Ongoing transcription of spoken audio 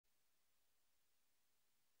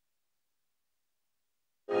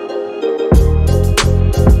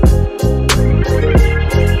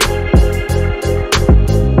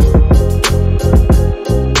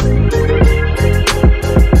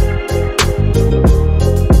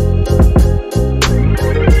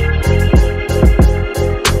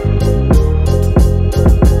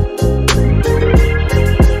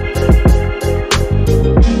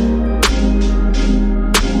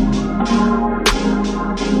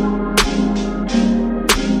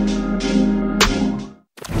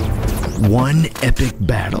One epic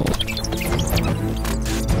battle.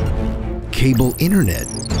 Cable internet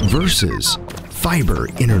versus fiber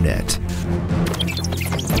internet.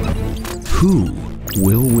 Who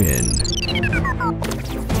will win?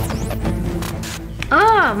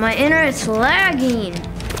 Ah, my internet's lagging.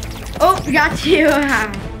 Oh, got you.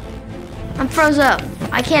 I'm froze up.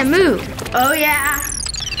 I can't move. Oh yeah.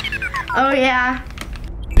 Oh yeah.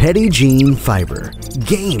 Petty Gene Fiber.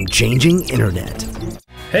 Game-changing internet.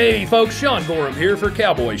 Hey folks, Sean Gorham here for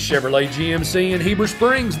Cowboys Chevrolet GMC in Heber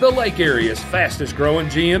Springs, the Lake Area's fastest growing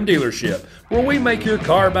GM dealership, where we make your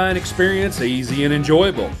car buying experience easy and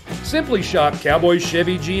enjoyable. Simply shop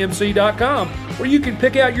CowboysChevyGMC.com, where you can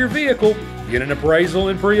pick out your vehicle, get an appraisal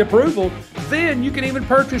and pre-approval, then you can even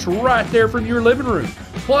purchase right there from your living room.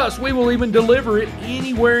 Plus, we will even deliver it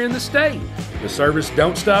anywhere in the state. The service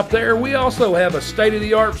don't stop there. We also have a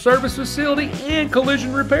state-of-the-art service facility and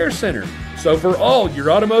collision repair center. So for all your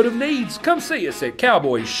automotive needs, come see us at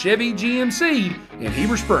Cowboys Chevy GMC in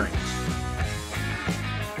Heber Springs.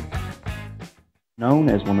 Known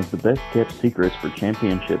as one of the best-kept secrets for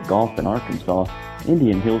championship golf in Arkansas,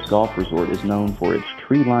 Indian Hills Golf Resort is known for its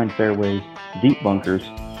tree-lined fairways, deep bunkers,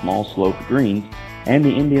 small sloped greens, and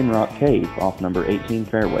the Indian Rock Cave off number 18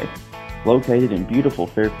 fairway. Located in beautiful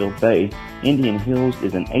Fairfield Bay, Indian Hills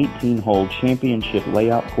is an 18-hole championship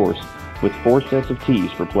layout course with 4 sets of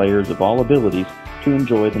tees for players of all abilities to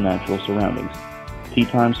enjoy the natural surroundings. Tee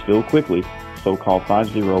times fill quickly, so call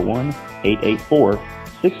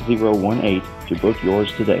 501-884-6018 to book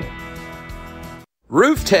yours today.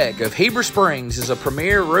 Roof Tech of Heber Springs is a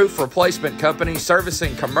premier roof replacement company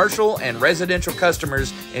servicing commercial and residential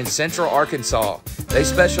customers in central Arkansas. They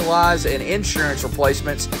specialize in insurance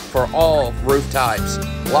replacements for all roof types.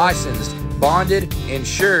 Licensed, bonded,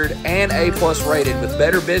 insured, and A+ rated with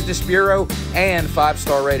Better Business Bureau and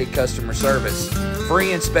 5-star rated customer service.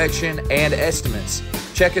 Free inspection and estimates.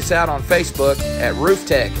 Check us out on Facebook at Roof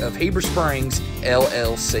Tech of Heber Springs,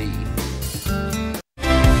 LLC.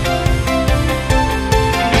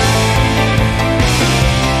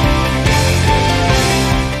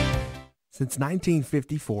 Since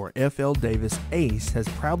 1954, F.L. Davis Ace has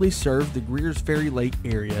proudly served the Greers Ferry Lake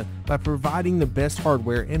area by providing the best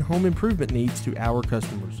hardware and home improvement needs to our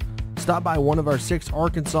customers. Stop by one of our 6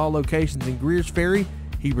 Arkansas locations in Greers Ferry,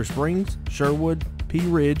 Heber Springs, Sherwood, Pea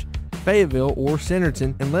Ridge, Fayetteville, or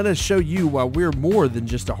Centerton, and let us show you why we're more than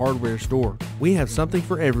just a hardware store. We have something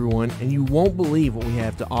for everyone, and you won't believe what we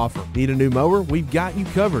have to offer. Need a new mower? We've got you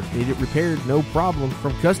covered. Need it repaired? No problem.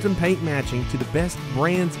 From custom paint matching to the best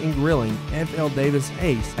brands in grilling, F.L. Davis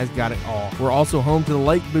Ace has got it all. We're also home to the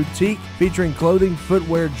Lake Boutique, featuring clothing,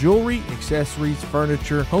 footwear, jewelry, accessories,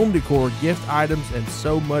 furniture, home decor, gift items, and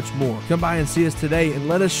so much more. Come by and see us today, and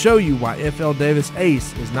let us show you why F.L. Davis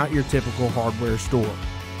Ace is not your typical hardware store.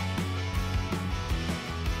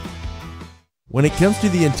 When it comes to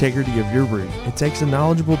the integrity of your roof, it takes a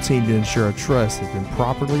knowledgeable team to ensure a truss has been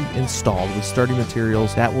properly installed with sturdy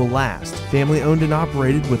materials that will last. Family owned and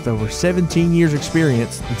operated with over 17 years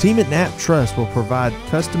experience, the team at Knapp Truss will provide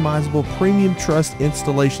customizable premium truss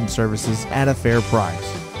installation services at a fair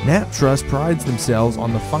price. Knapp Truss prides themselves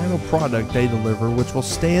on the final product they deliver, which will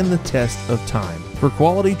stand the test of time. For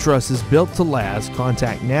quality trusses built to last,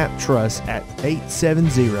 contact Knapp Truss at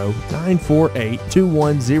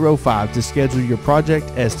 870-948-2105 to schedule your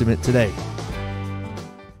project estimate today.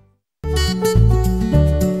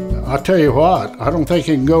 I tell you what, I don't think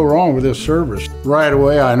you can go wrong with this service. Right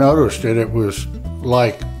away I noticed it. It was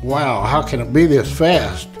like, wow, how can it be this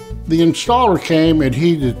fast? The installer came and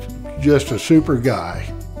he's just a super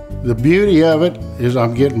guy. The beauty of it is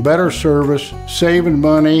I'm getting better service, saving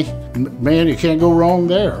money. Man, you can't go wrong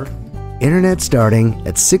there. Internet starting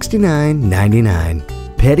at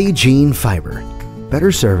 $69.99. Petty Gene Fiber.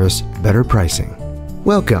 Better service, better pricing.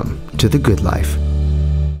 Welcome to the good life.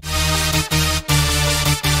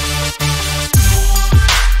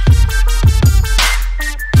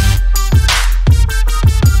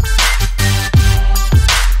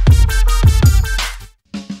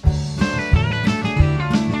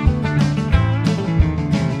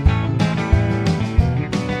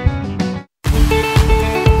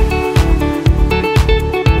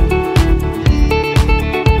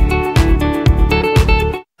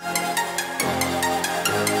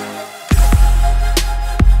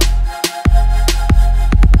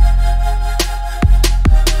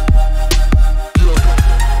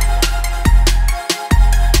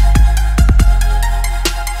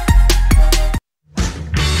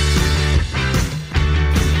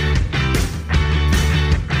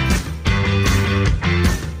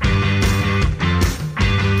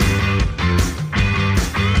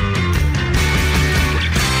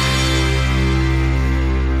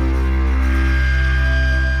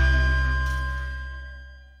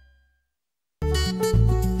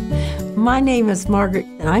 My name is Margaret,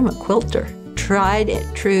 and I'm a quilter.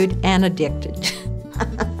 Tried, true, and addicted.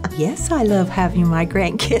 Yes, I love having my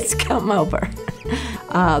grandkids come over.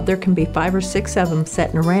 There can be 5 or 6 of them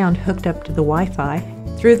sitting around hooked up to the Wi-Fi.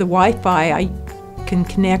 Through the Wi-Fi, I can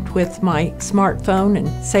connect with my smartphone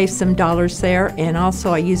and save some dollars there, and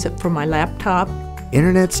also I use it for my laptop.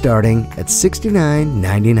 Internet starting at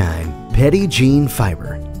 $69.99. Petty Jean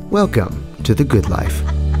Fiber. Welcome to the good life.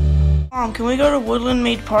 Mom, can we go to Woodland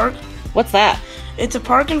Mead Park? What's that? It's a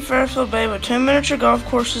park in Fairfield Bay with 2 miniature golf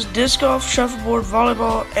courses, disc golf, shuffleboard,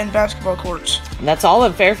 volleyball, and basketball courts. And that's all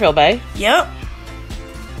in Fairfield Bay? Yep.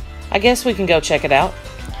 I guess we can go check it out.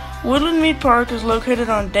 Woodland Mead Park is located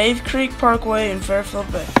on Dave Creek Parkway in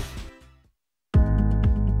Fairfield Bay.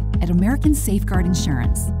 At American Safeguard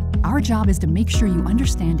Insurance, our job is to make sure you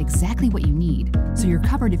understand exactly what you need so you're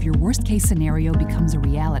covered if your worst-case scenario becomes a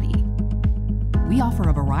reality. We offer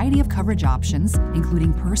a variety of coverage options,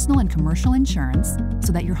 including personal and commercial insurance,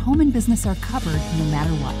 so that your home and business are covered no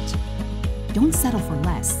matter what. Don't settle for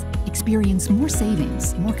less. Experience more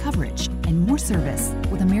savings, more coverage, and more service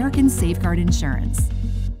with American Safeguard Insurance.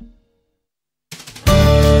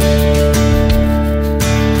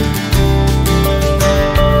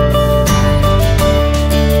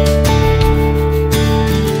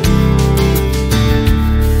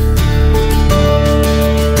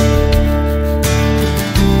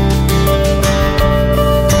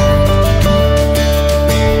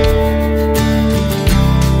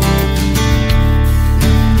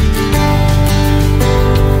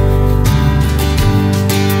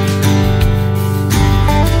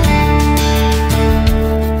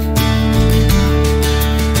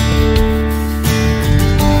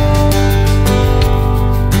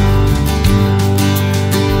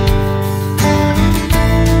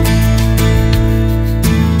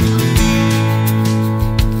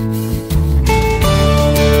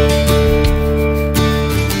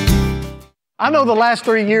 I know the last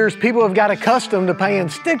 3 years people have got accustomed to paying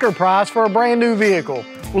sticker price for a brand new vehicle.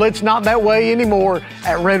 Well, it's not that way anymore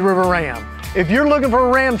at Red River Ram. If you're looking for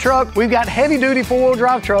a Ram truck, we've got heavy-duty four-wheel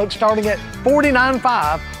drive trucks starting at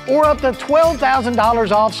 $49,500 or up to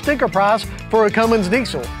 $12,000 off sticker price for a Cummins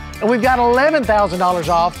diesel. And we've got $11,000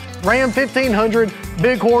 off Ram 1500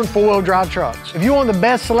 Bighorn four-wheel drive trucks. If you want the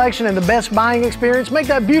best selection and the best buying experience, make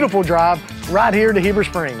that beautiful drive right here to Heber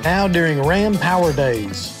Springs. Now during Ram Power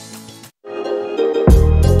Days.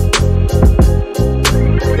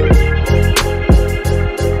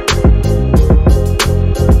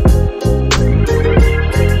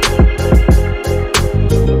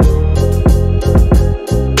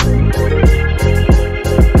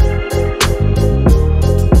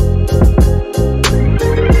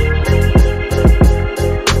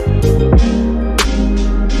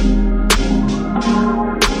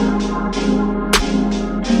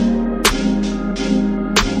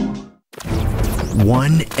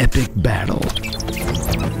 One epic battle.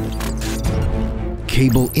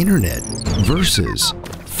 Cable internet versus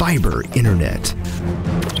fiber internet.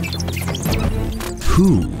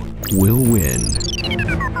 Who will win?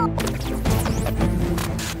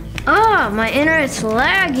 Oh, my internet's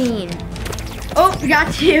lagging. Oh,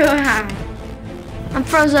 got you. I'm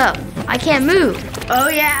froze up. I can't move. Oh,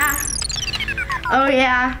 yeah. Oh,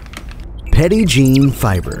 yeah. Petty Jean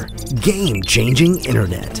Fiber. Game-changing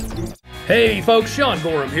internet. Hey folks, Sean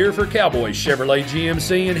Gorham here for Cowboys Chevrolet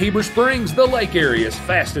GMC in Heber Springs, the Lake Area's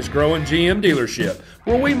fastest growing GM dealership,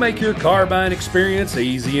 where we make your car buying experience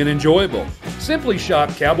easy and enjoyable. Simply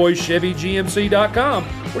shop CowboysChevyGMC.com,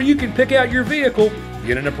 where you can pick out your vehicle,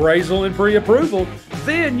 get an appraisal and pre-approval,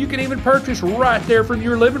 then you can even purchase right there from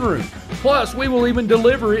your living room. Plus, we will even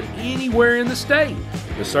deliver it anywhere in the state.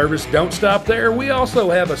 The service don't stop there. We also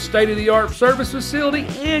have a state-of-the-art service facility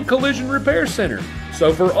and collision repair center.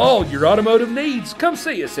 So for all your automotive needs, come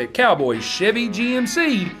see us at Cowboys Chevy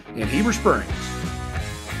GMC in Heber Springs.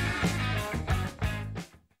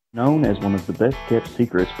 Known as one of the best-kept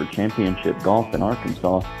secrets for championship golf in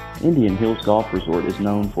Arkansas, Indian Hills Golf Resort is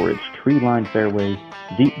known for its tree-lined fairways,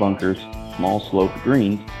 deep bunkers, small sloped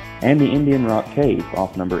greens, and the Indian Rock Cave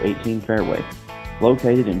off number 18 fairway.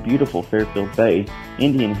 Located in beautiful Fairfield Bay,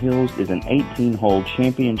 Indian Hills is an 18-hole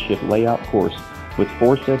championship layout course with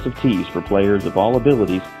 4 sets of tees for players of all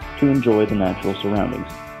abilities to enjoy the natural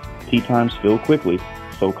surroundings. Tee times fill quickly,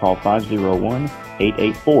 so call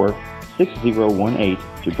 501-884-6018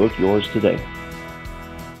 to book yours today.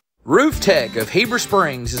 Roof Tech of Heber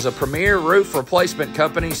Springs is a premier roof replacement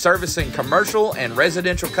company servicing commercial and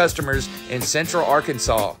residential customers in central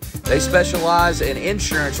Arkansas. They specialize in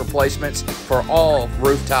insurance replacements for all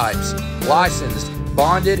roof types. Licensed,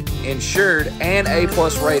 bonded, insured, and A+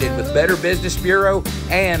 rated with Better Business Bureau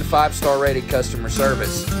and 5-star rated customer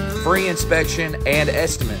service. Free inspection and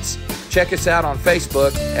estimates. Check us out on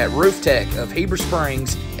Facebook at Roof Tech of Heber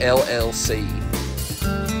Springs, LLC.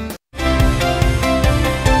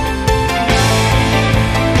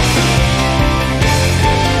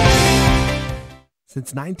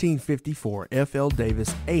 Since 1954, F.L.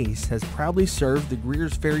 Davis Ace has proudly served the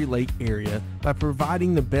Greers Ferry Lake area by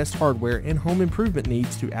providing the best hardware and home improvement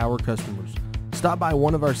needs to our customers. Stop by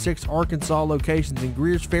one of our 6 Arkansas locations in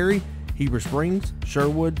Greers Ferry, Heber Springs,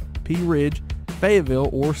 Sherwood, Pea Ridge, Fayetteville,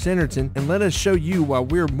 or Centerton, and let us show you why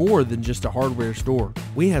we're more than just a hardware store.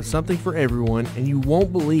 We have something for everyone, and you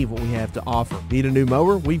won't believe what we have to offer. Need a new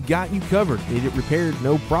mower? We've got you covered. Need it repaired?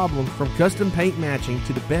 No problem. From custom paint matching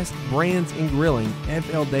to the best brands in grilling,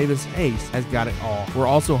 F.L. Davis Ace has got it all. We're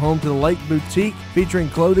also home to the Lake Boutique, featuring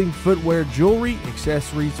clothing, footwear, jewelry,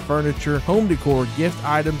 accessories, furniture, home decor, gift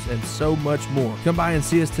items, and so much more. Come by and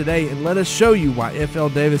see us today and let us show you why F.L.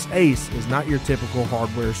 Davis Ace is not your typical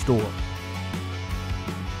hardware store.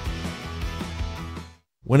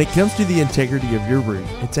 When it comes to the integrity of your roof,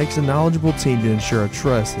 it takes a knowledgeable team to ensure a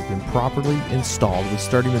truss has been properly installed with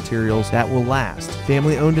sturdy materials that will last.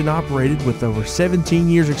 Family owned and operated with over 17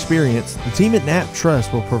 years experience, the team at Knapp Truss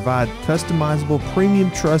will provide customizable premium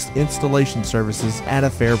truss installation services at a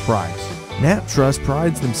fair price. Knapp Truss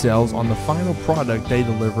prides themselves on the final product they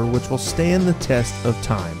deliver, which will stand the test of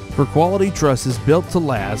time. For quality trusses built to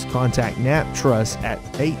last, contact Knapp Truss at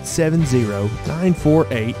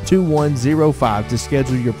 870-948-2105 to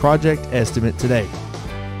schedule your project estimate today.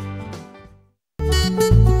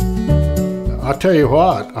 I tell you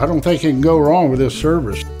what, I don't think you can go wrong with this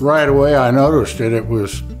service. Right away I noticed it. It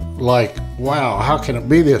was like, wow, how can it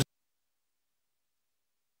be this?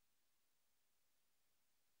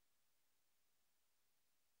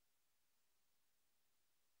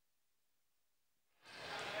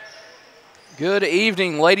 Good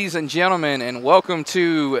evening, ladies and gentlemen, and welcome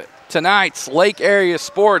to tonight's Lake Area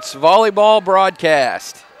Sports Volleyball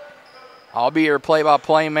broadcast. I'll be your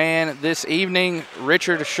play-by-play man this evening,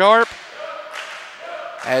 Richard Sharp,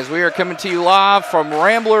 as we are coming to you live from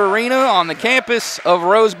Rambler Arena on the campus of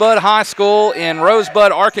Rosebud High School in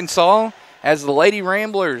Rosebud, Arkansas, as the Lady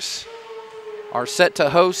Ramblers are set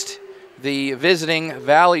to host the visiting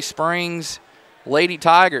Valley Springs Lady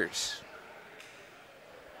Tigers.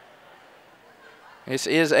 This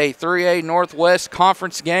is a 3A Northwest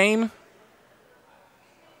Conference game,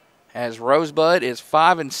 as Rosebud is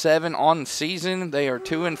 5-7 on the season. They are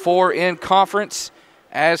 2-4 in conference.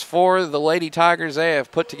 As for the Lady Tigers, they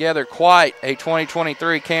have put together quite a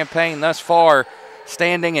 2023 campaign thus far,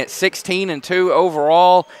 standing at 16-2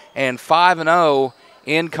 overall and 5-0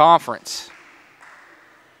 in conference.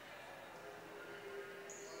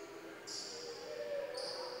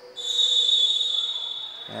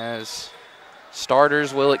 As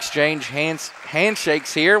starters will exchange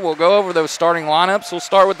handshakes here. We'll go over those starting lineups. We'll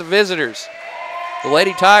start with the visitors. The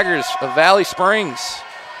Lady Tigers of Valley Springs.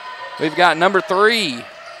 We've got number 3,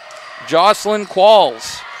 Jocelyn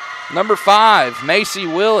Qualls. Number 5, Macy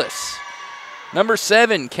Willis. Number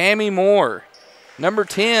 7, Cammie Moore. Number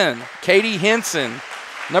 10, Katie Henson.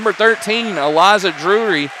 Number 13, Eliza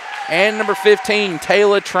Drury. And number 15,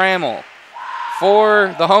 Taylor Trammell.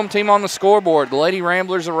 For the home team on the scoreboard, the Lady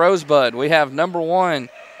Ramblers of Rosebud, we have number 1,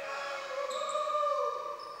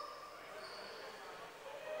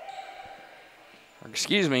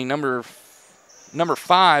 number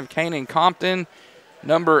 5, Kanan Compton.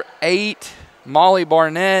 Number 8, Molly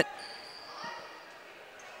Barnett.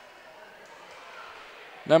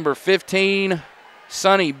 Number 15,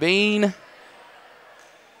 Sunny Bean.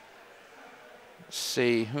 Let's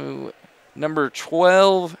see who. Number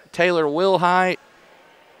 12, Taylor Wilhite.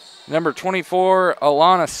 Number 24,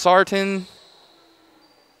 Alana Sarton.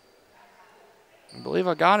 I believe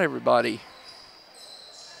I got everybody.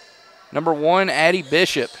 Number 1, Addie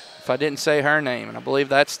Bishop, if I didn't say her name, and I believe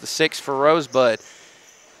that's the 6 for Rosebud.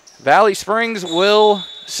 Valley Springs will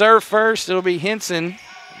serve first. It'll be Henson.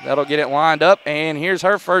 That'll get it lined up, and here's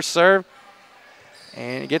her first serve.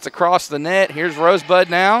 And it gets across the net. Here's Rosebud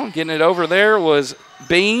now. Getting it over there was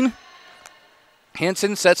Bean.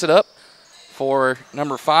 Henson sets it up for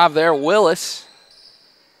number 5 there, Willis.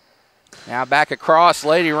 Now back across,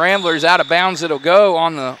 Lady Ramblers out of bounds. It'll go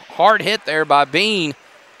on the hard hit there by Bean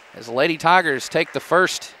as the Lady Tigers take the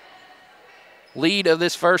first lead of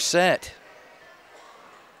this first set.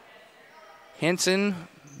 Henson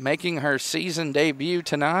making her season debut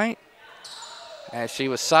tonight as she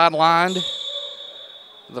was sidelined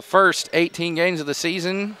the first 18 games of the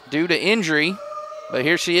season due to injury. But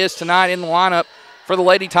here she is tonight in the lineup for the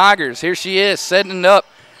Lady Tigers. Here she is setting it up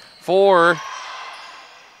for,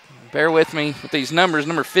 bear with me with these numbers,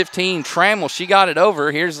 number 15, Trammell. She got it over.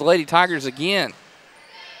 Here's the Lady Tigers again.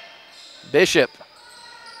 Bishop.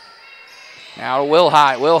 Now to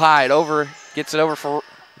Wilhite. Wilhite over, gets it over for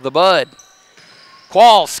the Bud.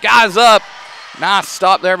 Qualls, skies up. Nice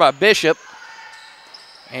stop there by Bishop.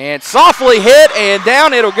 And softly hit, and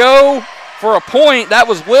down it'll go for a point. That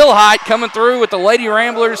was Wilhite coming through with the Lady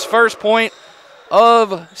Ramblers' first point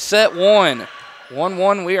of set 1.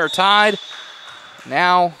 1-1, we are tied.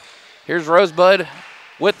 Now, here's Rosebud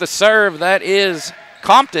with the serve. That is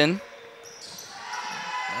Compton.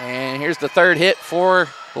 And here's the third hit for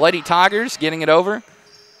the Lady Tigers, getting it over.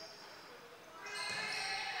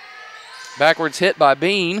 Backwards hit by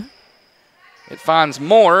Bean. It finds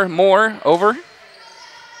Moore. Moore over.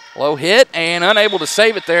 Low hit and unable to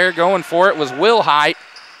save it there. Going for it was Wilhite.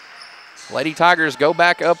 Lady Tigers go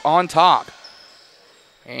back up on top.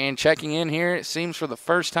 And checking in here, it seems for the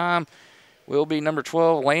first time, will be number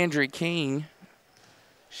 12, Landry King.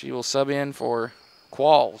 She will sub in for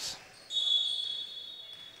Qualls.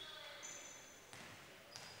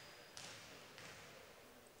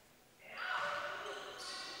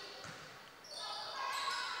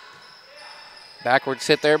 Backwards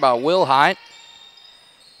hit there by Wilhite.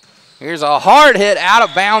 Here's a hard hit, out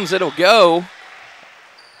of bounds it'll go.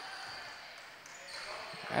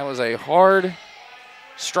 That was a hard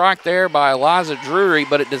strike there by Eliza Drury,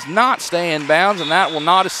 but it does not stay in bounds, and that will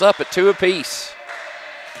knot us up at 2 apiece.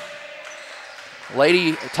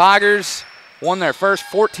 Lady Tigers won their first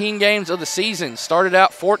 14 games of the season. Started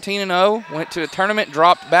out 14-0, went to a tournament,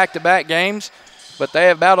 dropped back-to-back games, but they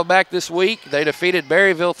have battled back this week. They defeated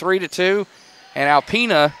Berryville 3-2, and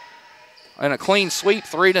Alpena in a clean sweep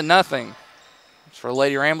 3-0. For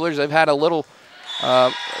Lady Ramblers, they've had a little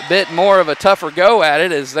bit more of a tougher go at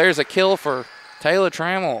it, as there's a kill for Taylor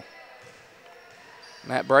Trammell. And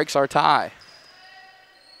that breaks our tie.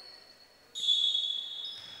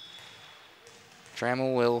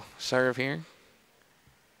 Trammell will serve here.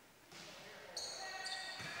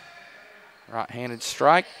 Right-handed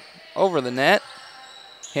strike over the net.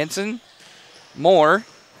 Henson, Moore,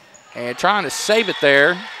 and trying to save it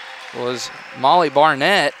there was Molly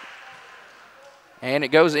Barnett, and it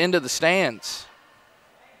goes into the stands.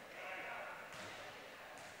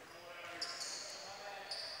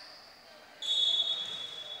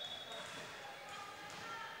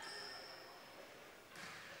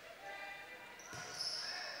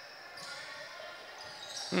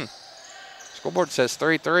 Scoreboard says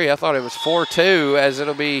 3-3. I thought it was 4-2, as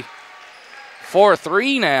it'll be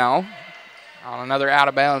 4-3 now on another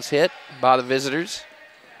out-of-bounds hit by the visitors.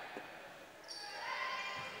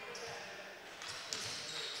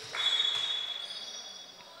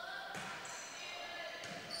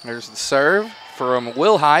 There's the serve from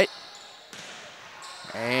Wilhite.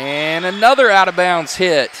 And another out-of-bounds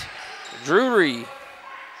hit. Drury.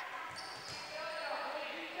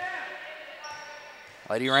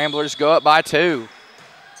 Lady Ramblers go up by 2.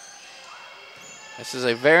 This is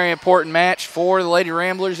a very important match for the Lady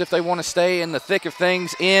Ramblers if they want to stay in the thick of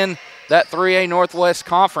things in that 3A Northwest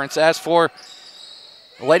Conference. As for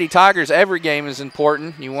the Lady Tigers, every game is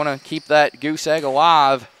important. You want to keep that goose egg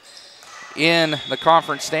alive in the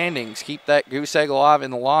conference standings. Keep that goose egg alive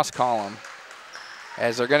in the loss column,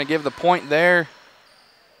 as they're going to give the point there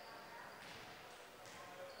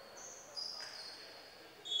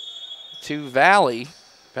to Valley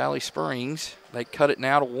Springs. They cut it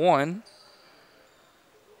now to 1.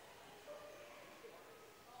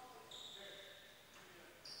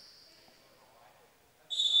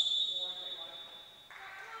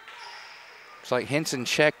 Looks like Henson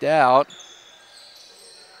checked out.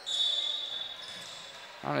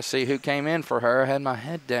 Trying to see who came in for her. I had my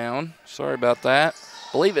head down. Sorry about that.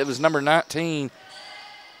 I believe it was number 19,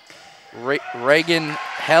 Reagan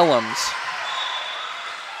Helms.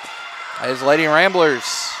 As Lady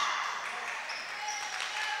Ramblers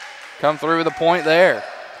come through with a point there.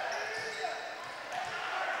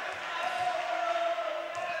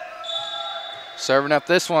 Serving up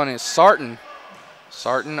this one is Sarton.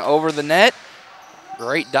 Sarton over the net.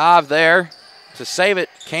 Great dive there to save it.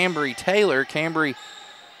 Cambry Taylor. Cambry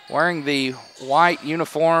wearing the white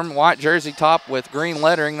uniform, white jersey top with green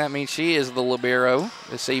lettering. That means she is the libero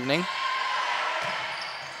this evening.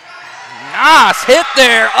 Nice hit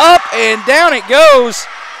there. Up and down it goes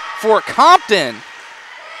for Compton,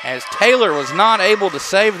 as Taylor was not able to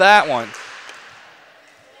save that one.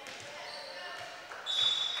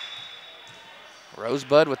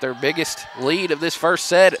 Rosebud with their biggest lead of this first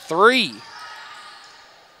set at 3.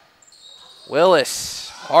 Willis,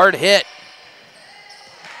 hard hit.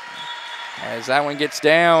 As that one gets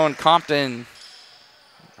down, Compton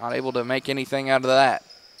not able to make anything out of that.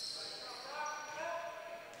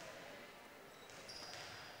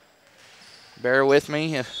 Bear with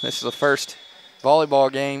me. This is the first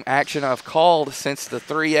volleyball game action I've called since the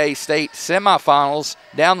 3A state semifinals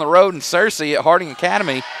down the road in Searcy at Harding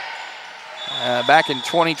Academy back in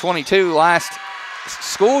 2022, last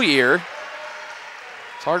school year.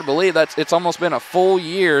 It's hard to believe it's almost been a full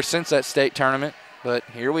year since that state tournament, but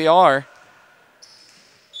here we are.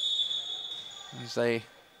 As they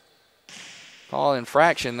call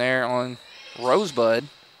infraction there on Rosebud.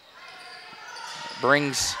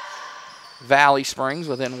 Brings Valley Springs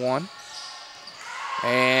within one.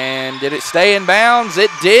 And did it stay in bounds? It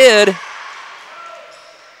did.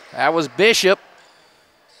 That was Bishop.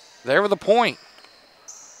 There with the point.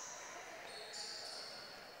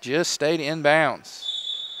 Just stayed in bounds.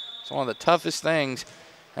 It's one of the toughest things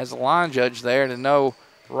as a line judge there to know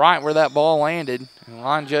right where that ball landed. And the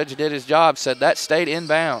line judge did his job, said that stayed in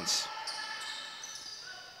bounds.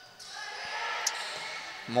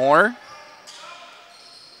 Moore.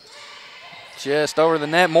 Just over the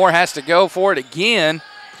net. Moore has to go for it again.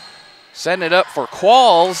 Setting it up for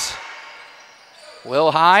Qualls.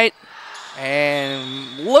 Will Height.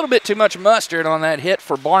 And a little bit too much mustard on that hit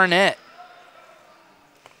for Barnett.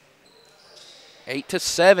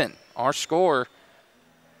 8-7, our score.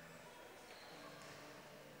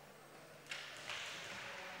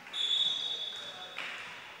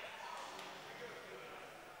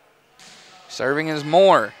 Serving is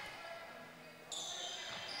Moore.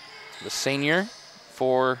 The senior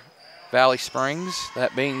for Valley Springs,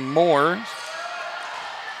 that being Moore.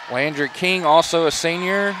 Landry King, also a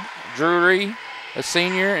senior. Drury, a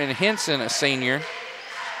senior, and Henson, a senior,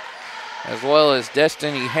 as well as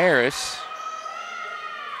Destiny Harris.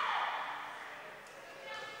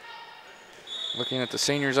 Looking at the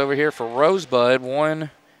seniors over here for Rosebud, 3,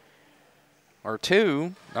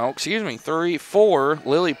 4.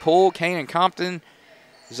 Lily Poole, Kanan Compton,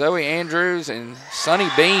 Zoe Andrews, and Sunny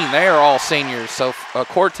Bean. They are all seniors. So a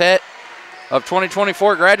quartet of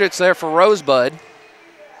 2024 graduates there for Rosebud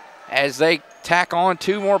as they tack on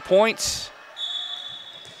 2 more points.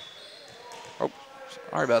 Oh,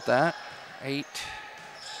 sorry about that.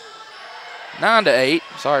 9-8.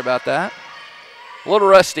 Sorry about that. A little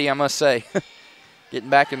rusty, I must say.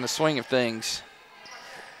 Getting back in the swing of things.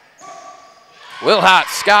 Wilhite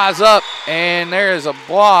skies up, and there is a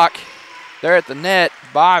block there at the net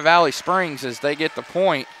by Valley Springs as they get the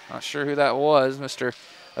point. Not sure who that was. Mr.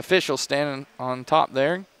 Official standing on top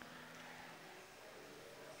there.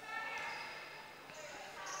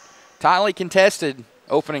 Tightly contested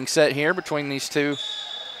opening set here between these two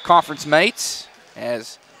conference mates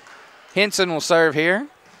as Henson will serve here.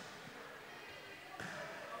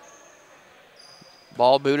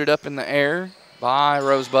 Ball booted up in the air by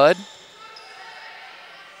Rosebud.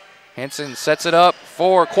 Henson sets it up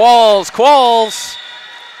for Qualls. Qualls,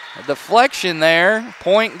 a deflection there.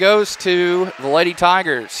 Point goes to the Lady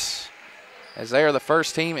Tigers as they are the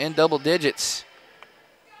first team in double digits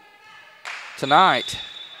tonight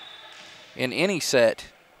in any set.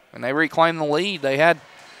 When they reclaim the lead, they had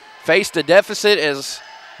faced a deficit as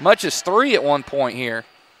much as 3 at one point here.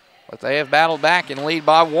 But they have battled back and lead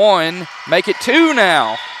by 1. Make it 2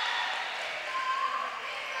 now.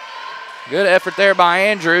 Good effort there by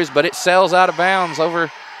Andrews, but it sails out of bounds over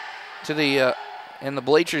to the in the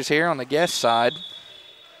bleachers here on the guest side.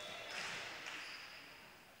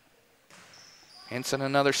 Henson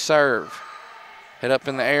another serve. Hit up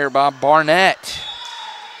in the air by Barnett.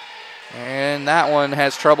 And that one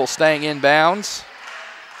has trouble staying in bounds.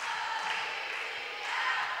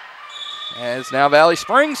 As now Valley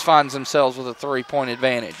Springs finds themselves with a 3-point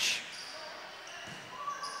advantage.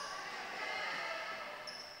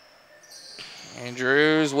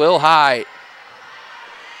 Andrews, Will Height.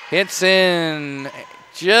 Henson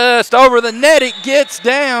just over the net. It gets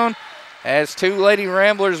down as 2 Lady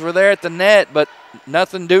Ramblers were there at the net, but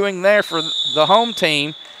nothing doing there for the home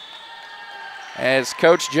team. As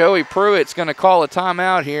Coach Joey Pruitt's going to call a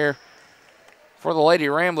timeout here for the Lady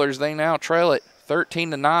Ramblers. They now trail it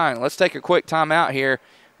 13-9. Let's take a quick timeout here.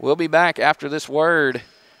 We'll be back after this word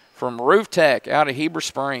from Roof Tech out of Heber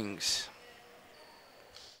Springs.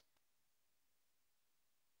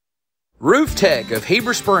 Roof Tech of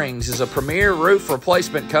Heber Springs is a premier roof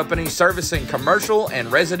replacement company servicing commercial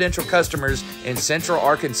and residential customers in central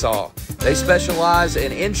Arkansas. They specialize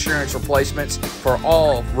in insurance replacements for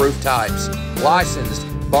all roof types. Licensed,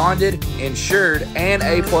 bonded, insured, and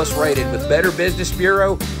A+ rated with Better Business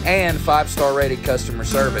Bureau and 5-star rated customer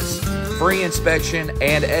service. Free inspection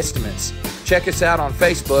and estimates. Check us out on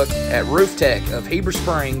Facebook at Roof Tech of Heber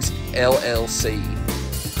Springs LLC.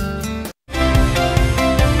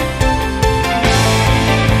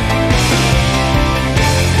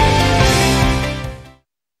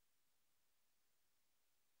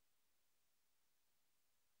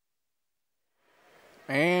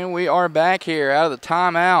 And we are back here out of the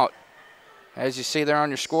timeout. As you see there on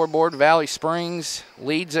your scoreboard, Valley Springs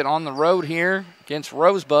leads it on the road here against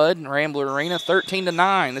Rosebud in Rambler Arena,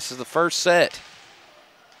 13-9. This is the first set.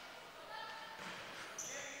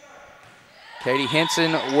 Katie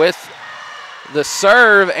Henson with the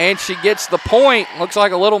serve, and she gets the point. Looks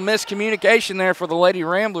like a little miscommunication there for the Lady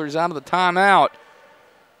Ramblers out of the timeout.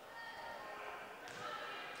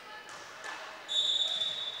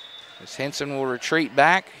 As Henson will retreat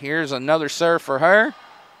back. Here's another serve for her.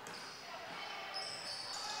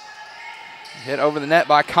 Hit over the net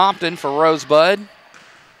by Compton for Rosebud.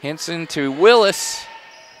 Henson to Willis.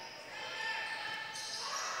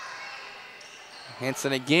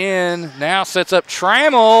 Henson again, now sets up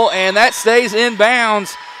Trammell, and that stays in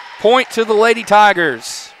bounds. Point to the Lady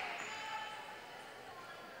Tigers.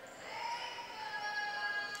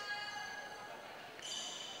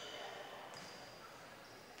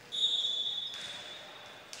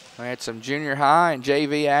 We had some junior high and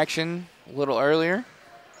JV action a little earlier.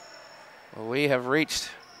 Well, we have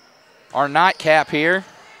reached our nightcap here.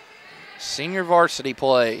 Senior varsity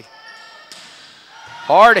play.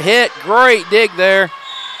 Hard hit, great dig there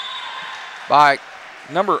by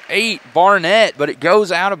number 8, Barnett, but it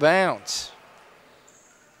goes out of bounds.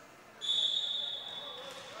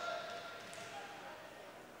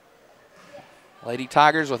 Lady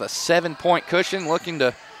Tigers with a 7-point cushion, looking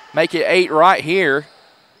to make it 8 right here.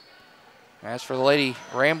 As for the Lady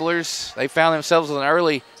Ramblers, they found themselves with an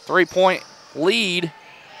early 3-point lead,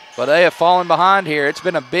 but they have fallen behind here. It's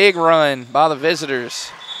been a big run by the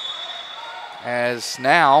visitors. As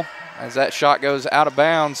now, as that shot goes out of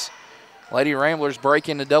bounds, Lady Ramblers break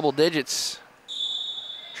into double digits,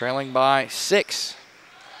 trailing by 6.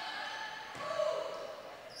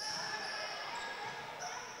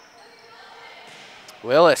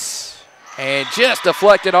 Willis, and just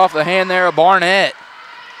deflected off the hand there of Barnett.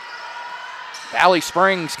 Valley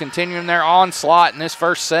Springs continuing their onslaught in this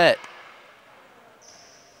first set.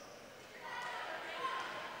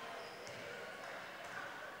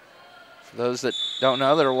 For those that don't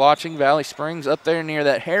know that are watching, Valley Springs up there near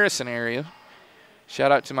that Harrison area. Shout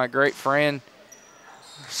out to my great friend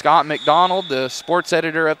Scott McDonald, the sports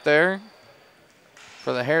editor up there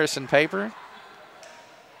for the Harrison paper.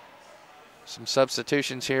 Some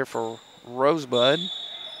substitutions here for Rosebud.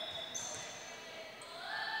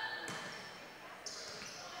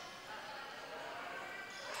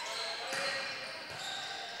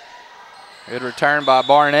 Good return by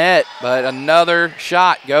Barnett, but another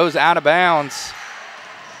shot goes out of bounds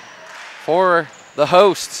for the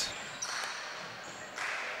hosts.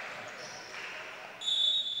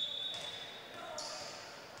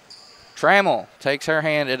 Trammell takes her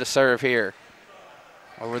hand at a serve here.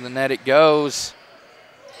 Over the net it goes.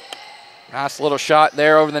 Nice little shot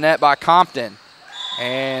there over the net by Compton.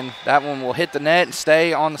 And that one will hit the net and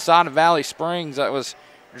stay on the side of Valley Springs. That was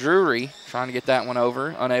Drury trying to get that one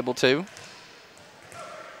over, unable to.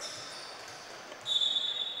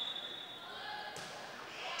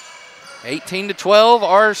 (18-12)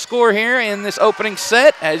 our score here in this opening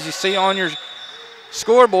set, as you see on your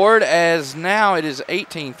scoreboard, as now it is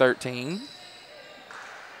 18-13.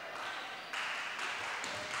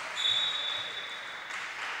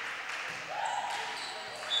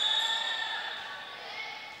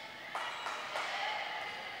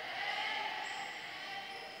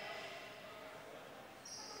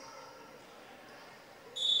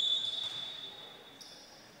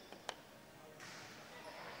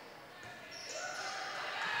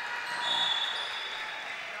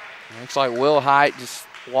 Looks like Will Height just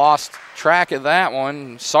lost track of that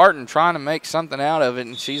one. Sarton trying to make something out of it,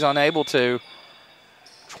 and she's unable to.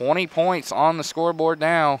 20 points on the scoreboard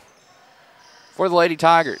now for the Lady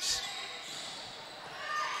Tigers.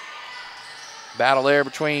 Battle there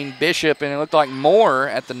between Bishop and it looked like Moore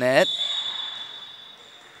at the net.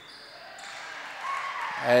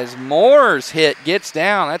 As Moore's hit gets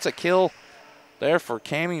down, that's a kill there for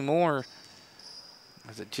Cammie Moore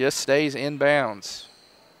as it just stays in bounds.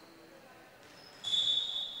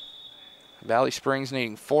 Valley Springs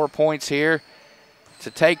needing 4 points here to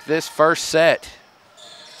take this first set.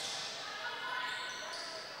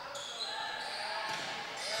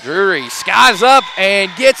 Drury skies up and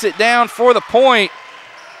gets it down for the point.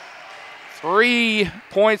 3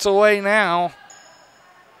 points away now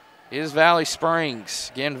is Valley Springs.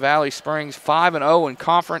 Again, Valley Springs 5-0 in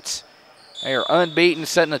conference. They are unbeaten,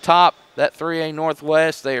 setting the top that 3A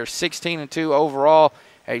Northwest. They are 16-2 overall.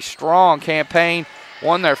 A strong campaign.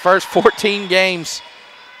 Won their first 14 games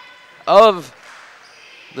of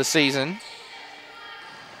the season.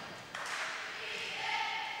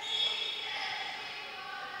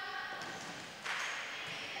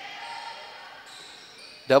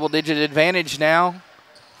 Double-digit advantage now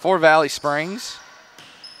for Valley Springs.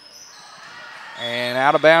 And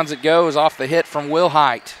out of bounds it goes off the hit from Will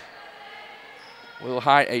Height. Will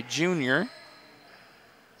Height, a junior.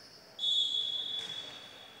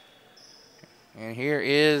 And here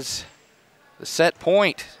is the set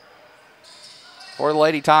point for the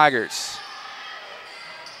Lady Tigers.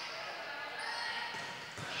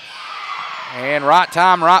 And right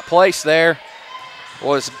time, right place there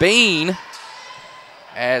was Bean,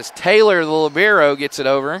 as Taylor, the libero, gets it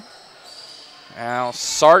over. Now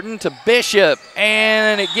Sarton to Bishop,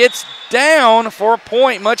 and it gets down for a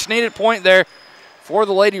point. Much needed point there for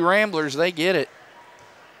the Lady Ramblers. They get it.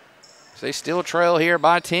 So they still trail here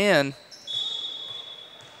by 10.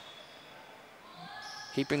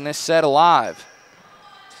 Keeping this set alive.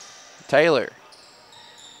 Taylor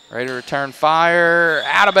ready to return fire.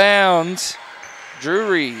 Out of bounds.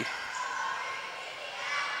 Drury.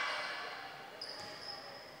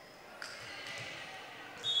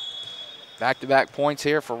 Back-to-back points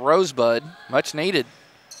here for Rosebud. Much needed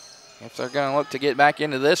if they're going to look to get back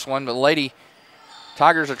into this one. But Lady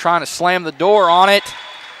Tigers are trying to slam the door on it.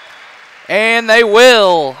 And they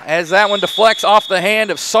will, as that one deflects off the hand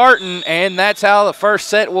of Sarton. And that's how the first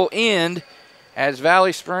set will end, as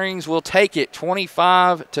Valley Springs will take it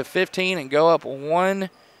 25-15 and go up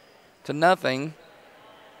 1-0.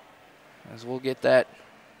 As we'll get that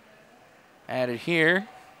added here.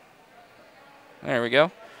 There we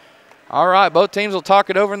go. All right, both teams will talk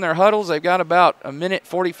it over in their huddles. They've got about a minute,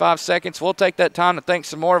 45 seconds. We'll take that time to thank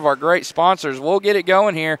some more of our great sponsors. We'll get it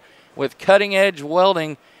going here with Cutting Edge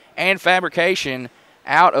Welding and Fabrication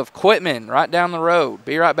out of Quitman, right down the road.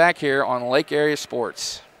 Be right back here on Lake Area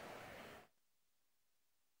Sports.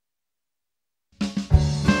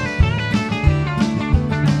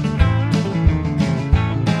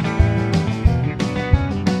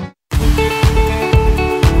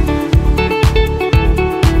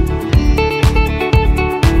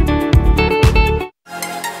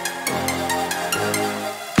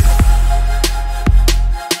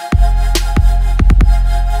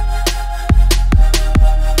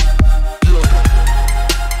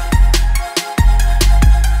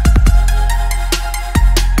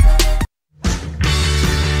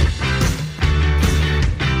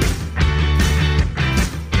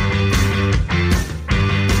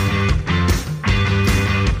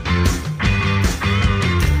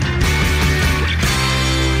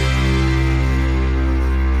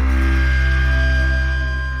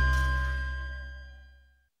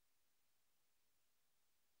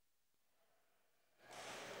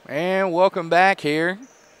 And welcome back here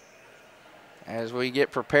as we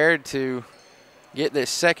get prepared to get this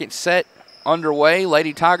second set underway.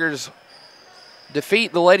 Lady Tigers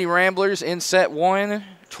defeat the Lady Ramblers in set one,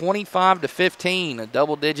 25-15, a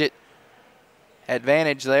double-digit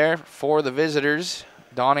advantage there for the visitors,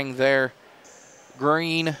 donning their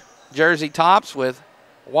green jersey tops with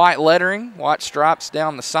white lettering, white stripes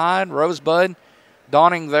down the side. Rosebud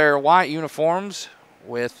donning their white uniforms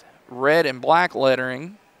with red and black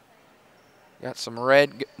lettering. Got some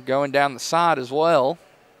red going down the side as well.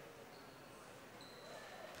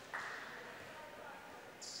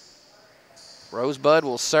 Rosebud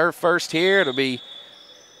will serve first here. It'll be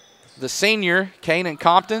the senior, Kanan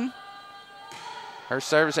Compton. Her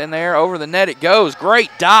service in there. Over the net it goes.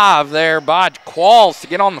 Great dive there by Qualls to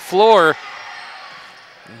get on the floor.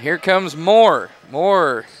 And here comes Moore.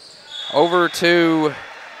 Moore over to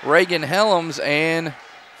Reagan Helms, and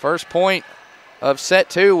first point of set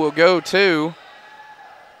two will go to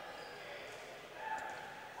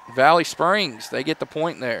Valley Springs. They get the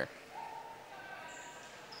point there.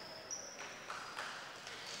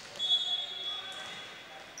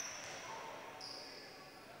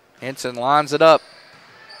 Henson lines it up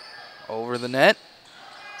over the net.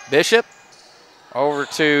 Bishop over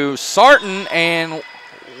to Sarton, and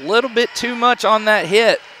a little bit too much on that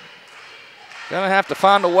hit. Gonna have to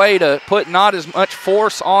find a way to put not as much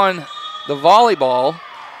force on the volleyball,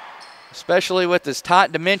 especially with as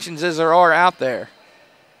tight dimensions as there are out there.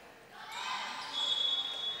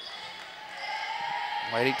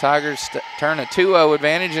 Lady Tigers turn a 2-0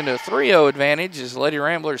 advantage into a 3-0 advantage as Lady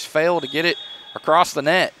Ramblers fail to get it across the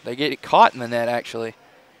net. They get it caught in the net, actually.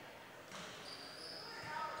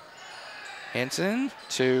 Henson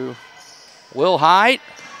to Will Height.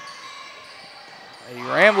 Lady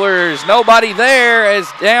Ramblers, nobody there, as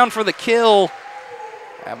down for the kill.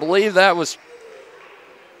 I believe that was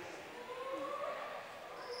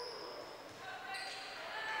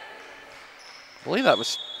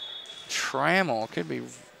Trammell. Could be.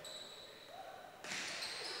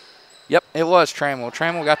 Yep, it was Trammell.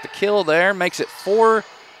 Trammell got the kill there, makes it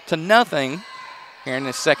 4-0 here in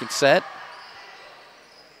this second set.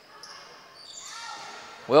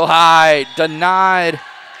 Wilhite denied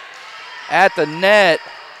at the net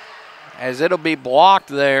as it'll be blocked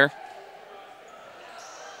there.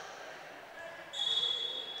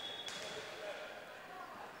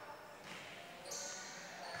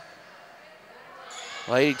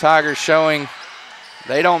 Lady Tigers showing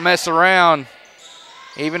they don't mess around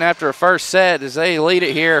even after a first set as they lead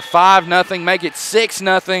it here 5-0, make it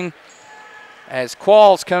 6-0 as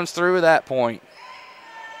Qualls comes through with that point.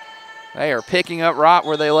 They are picking up right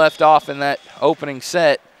where they left off in that opening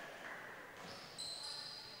set.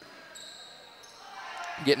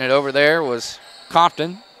 Getting it over there was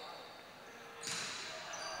Compton.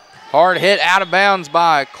 Hard hit out of bounds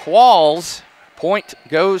by Qualls. Point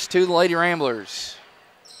goes to the Lady Ramblers.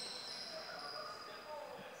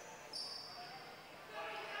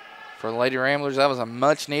 For the Lady Ramblers, that was a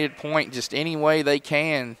much needed point, just any way they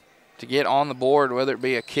can to get on the board, whether it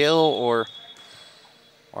be a kill or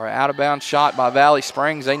an out-of-bounds shot by Valley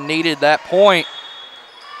Springs. They needed that point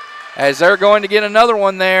as they're going to get another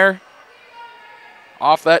one there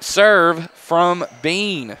off that serve from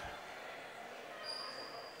Bean.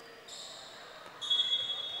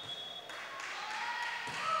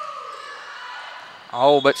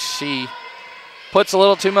 Oh, but she puts a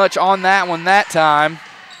little too much on that one that time,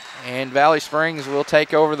 and Valley Springs will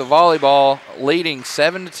take over the volleyball, leading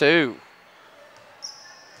 7-2.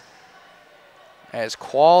 As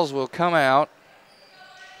Qualls will come out,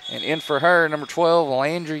 and in for her, number 12,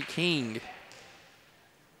 Landry King.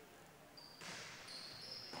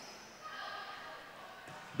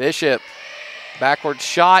 Bishop, backward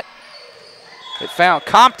shot. It found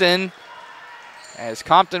Compton, as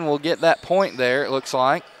Compton will get that point there, it looks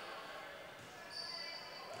like.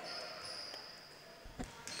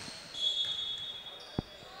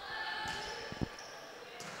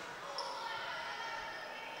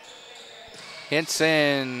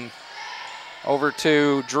 Henson over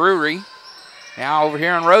to Drury. Now over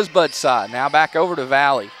here on Rosebud's side. Now back over to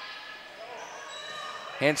Valley.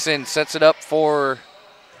 Henson sets it up for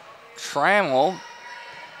Trammell.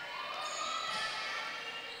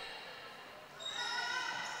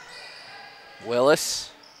 Willis.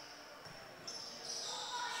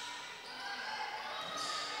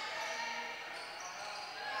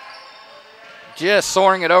 Just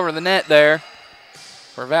soaring it over the net there.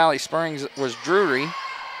 For Valley Springs was Drury.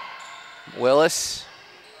 Willis.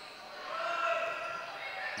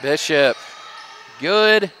 Bishop.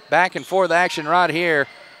 Good back and forth action right here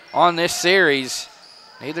on this series.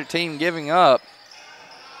 Neither team giving up.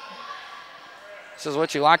 This is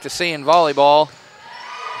what you like to see in volleyball.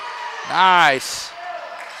 Nice.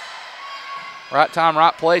 Right time,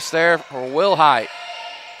 right place there for Wilhite.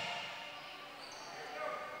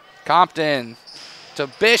 Compton to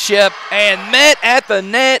Bishop and met at the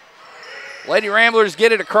net. Lady Ramblers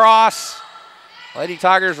get it across. Lady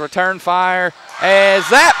Tigers return fire as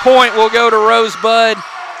that point will go to Rosebud.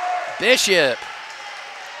 Bishop.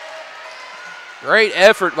 Great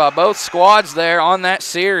effort by both squads there on that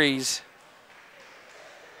series.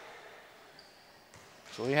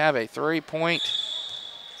 So we have a 3-point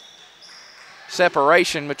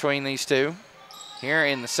separation between these two here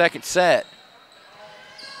in the second set.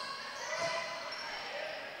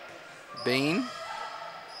 Bean,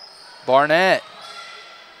 Barnett,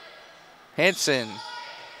 Henson,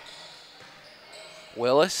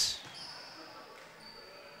 Willis,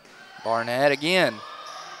 Barnett again.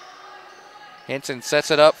 Henson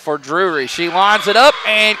sets it up for Drury. She lines it up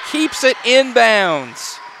and keeps it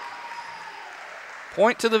inbounds.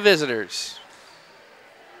 Point to the visitors.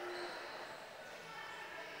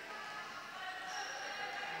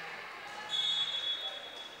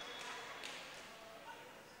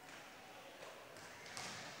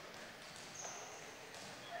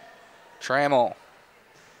 Trammell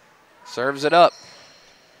serves it up.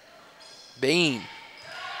 Bean.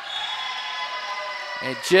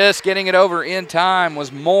 And just getting it over in time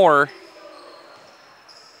was Moore,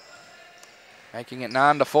 making it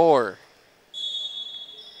 9-4.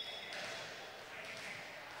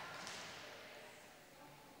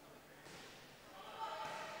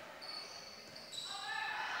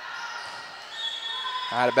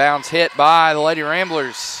 Out of bounds hit by the Lady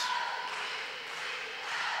Ramblers.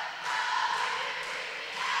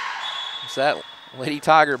 Lady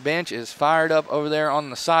Tiger bench is fired up over there on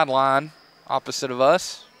the sideline opposite of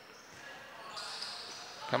us.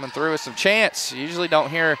 Coming through with some chants. You usually don't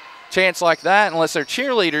hear chants like that unless they're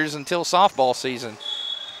cheerleaders until softball season.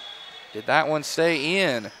 Did that one stay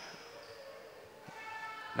in?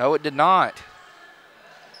 No, it did not.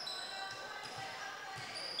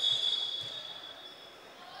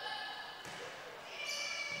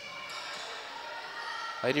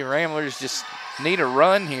 Lady Ramblers just need a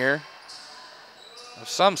run here of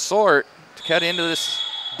some sort to cut into this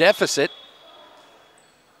deficit.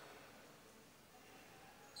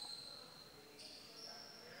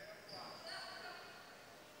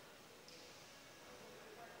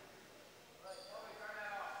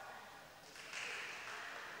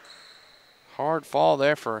 Hard fall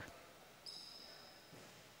there for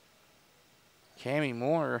Cammie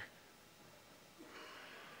Moore.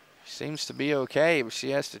 Seems to be okay, but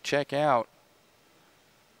she has to check out.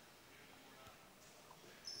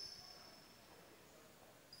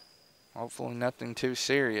 Hopefully nothing too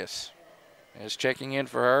serious. As checking in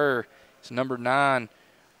for her is number 9,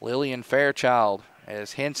 Lillian Fairchild,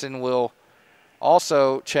 as Henson will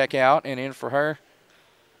also check out, and in for her,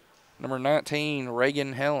 number 19,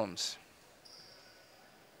 Reagan Helms.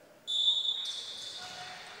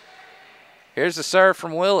 Here's the serve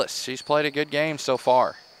from Willis. She's played a good game so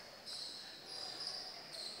far.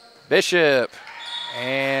 Bishop,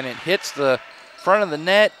 and it hits the front of the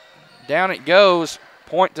net. Down it goes.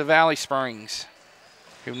 Point to Valley Springs,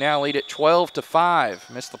 who now lead at 12-5.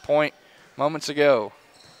 Missed the point moments ago.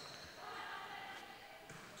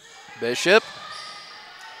 Bishop.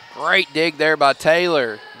 Great dig there by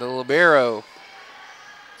Taylor, the libero.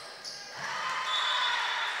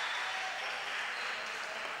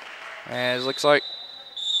 And it looks like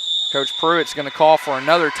Coach Pruitt's going to call for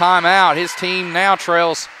another timeout. His team now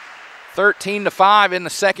trails 13-5 in the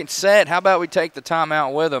second set. How about we take the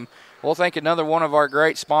timeout with them? We'll thank another one of our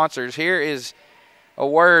great sponsors. Here is a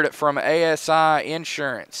word from ASI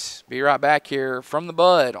Insurance. Be right back here from the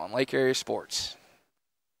Bud on Lake Area Sports.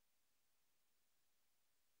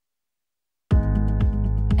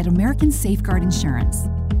 At American Safeguard Insurance,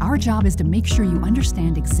 our job is to make sure you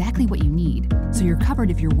understand exactly what you need so you're covered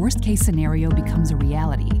if your worst-case scenario becomes a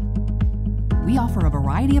reality. We offer a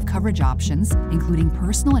variety of coverage options, including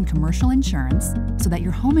personal and commercial insurance, so that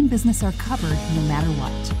your home and business are covered no matter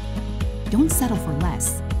what. Don't settle for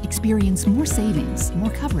less. Experience more savings,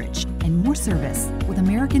 more coverage, and more service with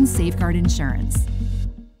American Safeguard Insurance.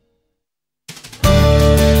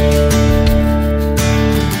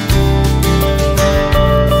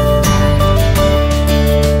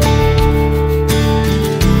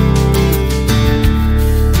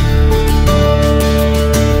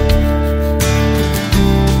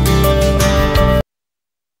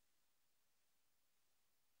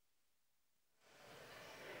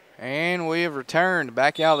 And we have returned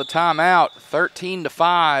back out of the timeout.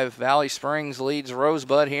 13-5. Valley Springs leads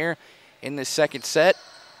Rosebud here in this second set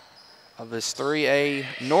of this 3A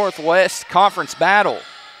Northwest Conference battle.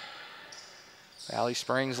 Valley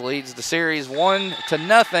Springs leads the series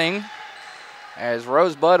 1-0 as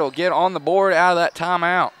Rosebud will get on the board out of that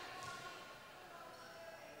timeout.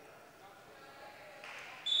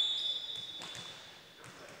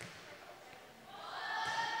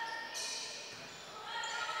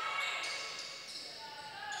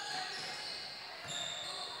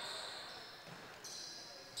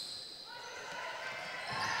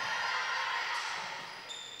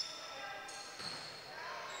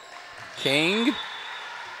 King,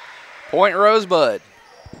 point Rosebud.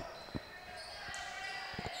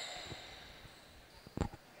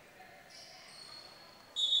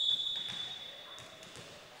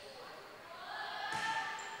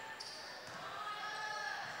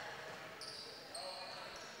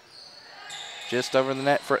 Just over the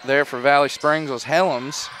net there for Valley Springs was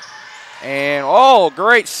Helms. And, oh,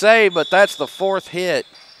 great save, but that's the fourth hit.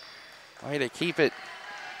 Way to keep it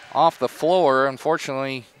off the floor.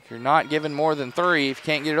 Unfortunately, you're not given more than 3. If you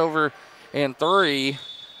can't get it over in 3,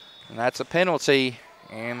 and that's a penalty,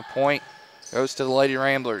 and the point goes to the Lady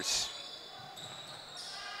Ramblers.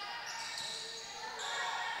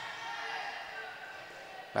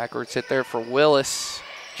 Backwards hit there for Willis.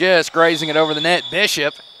 Just grazing it over the net.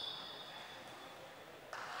 Bishop.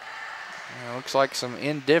 Looks like some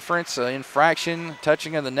indifference, infraction,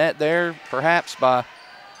 touching of the net there, perhaps by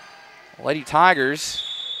Lady Tigers.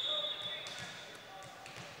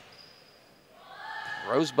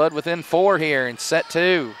 Rosebud within 4 here in set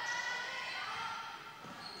 2.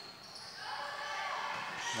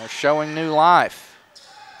 They're showing new life.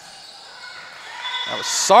 That was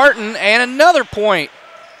Sarton, and another point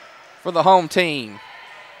for the home team.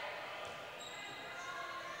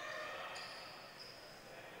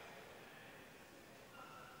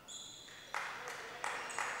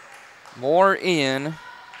 Moore in.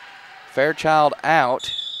 Fairchild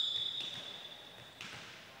out.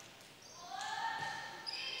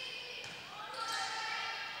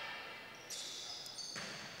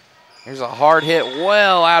 Here's a hard hit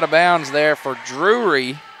well out of bounds there for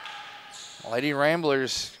Drury. Lady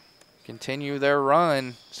Ramblers continue their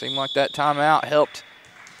run. Seemed like that timeout helped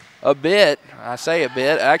a bit. I say a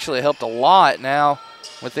bit. Actually, it helped a lot now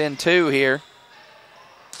within 2 here.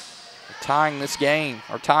 Tying this game,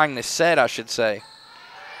 or tying this set, I should say.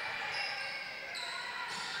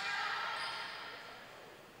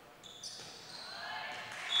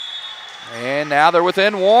 And now they're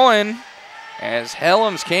within 1 as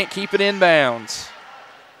Helms can't keep it in bounds.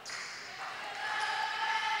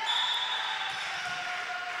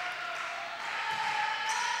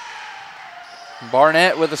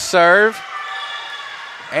 Barnett with a serve.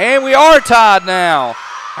 And we are tied now.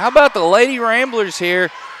 How about the Lady Ramblers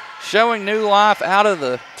here showing new life out of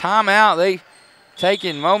the timeout they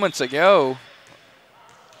taken moments ago.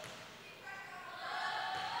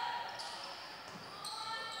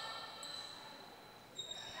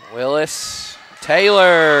 Willis,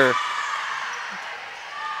 Taylor,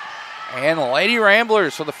 and the Lady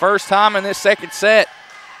Ramblers for the first time in this second set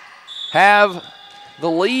have the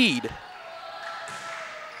lead.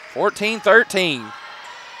 14-13.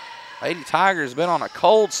 Lady Tigers been on a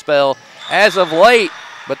cold spell as of late,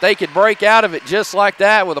 but they could break out of it just like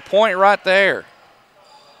that with a point right there.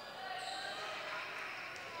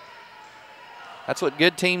 That's what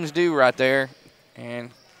good teams do right there.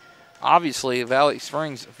 And obviously, Valley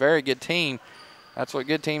Springs, a very good team. That's what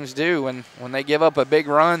good teams do. When they give up a big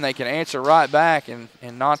run, they can answer right back and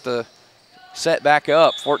not the set back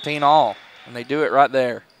up, 14-all. And they do it right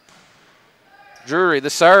there. Drury, the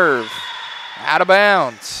serve, out of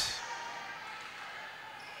bounds.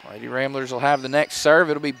 Lady Ramblers will have the next serve.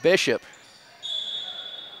 It'll be Bishop.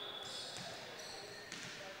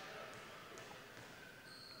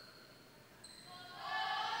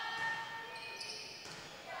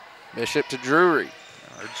 Bishop to Drury.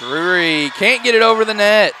 Drury can't get it over the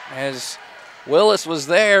net as Willis was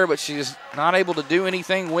there, but she's not able to do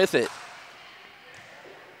anything with it.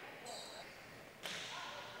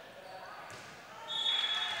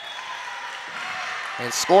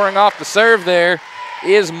 And scoring off the serve there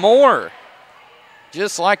is Moore.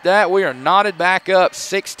 Just like that, we are knotted back up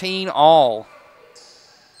 16-all.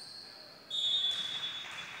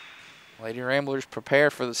 Lady Ramblers prepare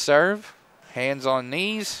for the serve. Hands on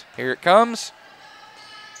knees. Here it comes.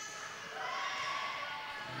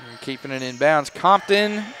 And keeping it in bounds.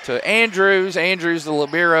 Compton to Andrews. Andrews, the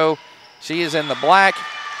libero. She is in the black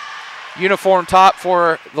uniform top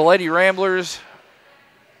for the Lady Ramblers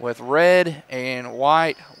with red and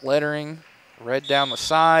white lettering. Red down the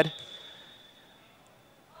side.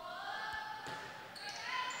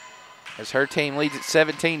 As her team leads at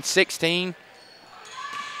 17-16.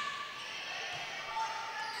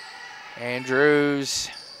 Andrews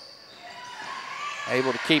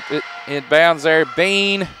able to keep it in bounds there.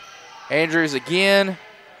 Bean. Andrews again.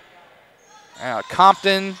 Now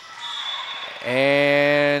Compton.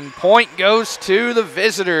 And point goes to the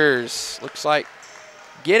visitors. Looks like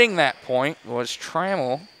getting that point was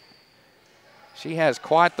Trammell. She has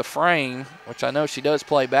quite the frame, which I know she does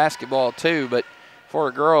play basketball too, but for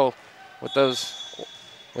a girl with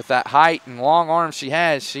that height and long arms she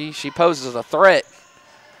has, she poses a threat.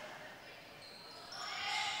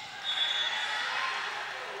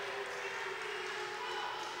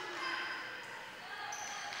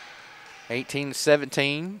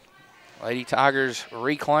 (18-17). Lady Tigers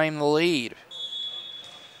reclaim the lead.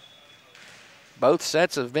 Both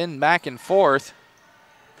sets have been back and forth.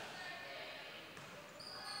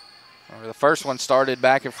 The first one started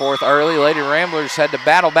back and forth early. Lady Ramblers had to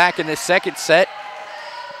battle back in this second set.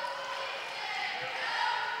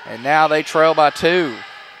 And now they trail by 2.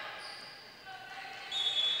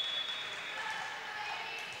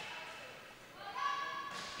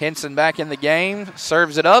 Henson back in the game,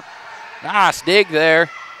 serves it up. Nice dig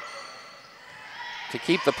there to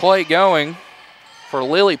keep the play going for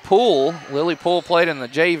Lily Poole. Lily Poole played in the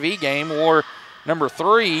JV game, wore number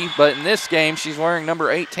 3, but in this game she's wearing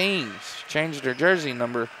number 18. She changed her jersey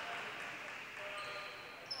number.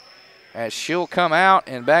 As she'll come out,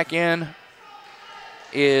 and back in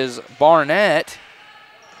is Barnett.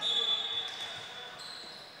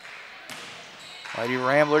 Lady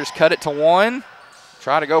Ramblers cut it to 1.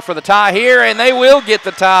 Try to go for the tie here, and they will get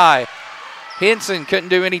the tie. Henson couldn't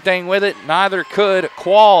do anything with it. Neither could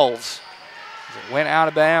Qualls. It went out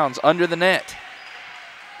of bounds under the net.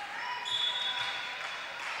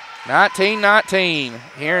 19-19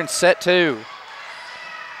 here in set 2.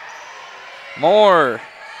 Moore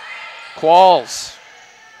Qualls.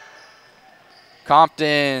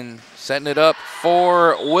 Compton setting it up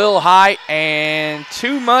for Will Height, and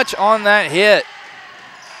too much on that hit.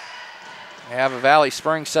 We have a Valley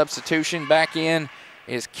Springs substitution. Back in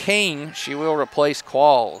is King. She will replace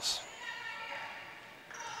Qualls.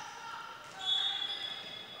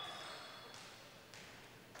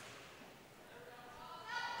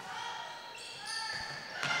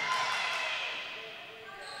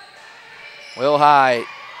 Will Height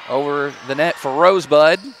over the net for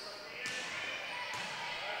Rosebud.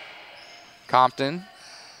 Compton.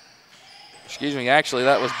 Excuse me, actually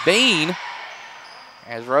that was Bean.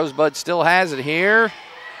 As Rosebud still has it here.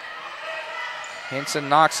 Henson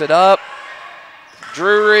knocks it up.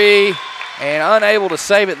 Drury, and unable to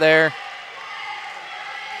save it there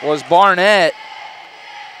was Barnett.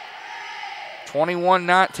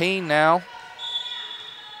 21-19 now.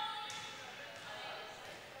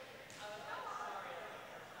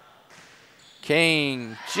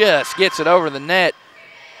 King just gets it over the net.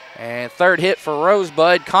 And third hit for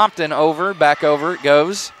Rosebud. Compton over, back over it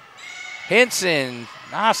goes. Henson,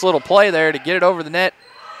 nice little play there to get it over the net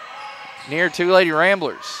near Two Lady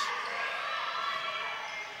Ramblers.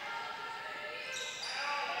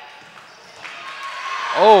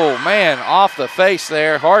 Oh, man, off the face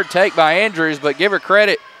there. Hard take by Andrews, but give her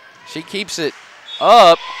credit. She keeps it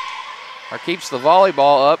up, or keeps the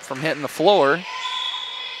volleyball up from hitting the floor.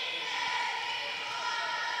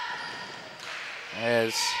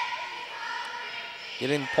 As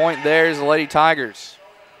getting the point there is the Lady Tigers.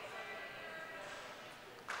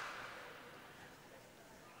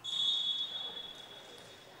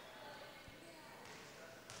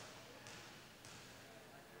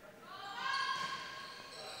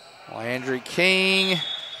 Landry King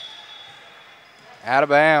out of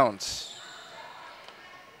bounds.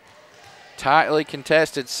 Tightly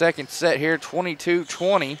contested second set here,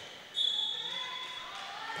 22-20.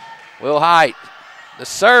 Will Height, the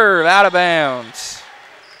serve out of bounds.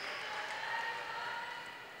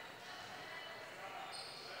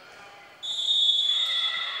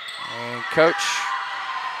 And Coach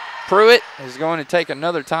Pruitt is going to take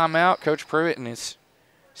another timeout. Coach Pruitt in his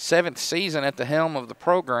 7th season at the helm of the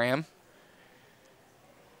program.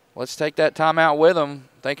 Let's take that timeout with him.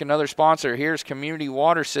 Thank another sponsor. Here's Community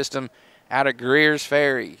Water System out of Greer's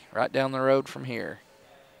Ferry, right down the road from here.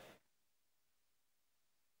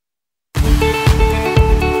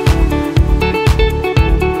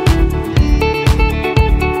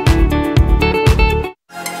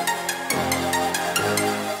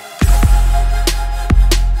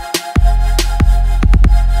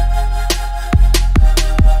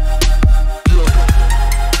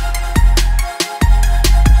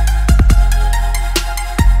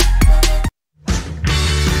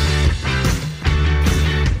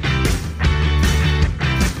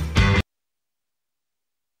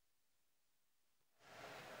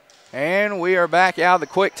 And we are back out of the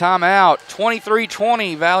quick timeout.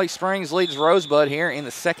 23-20, Valley Springs leads Rosebud here in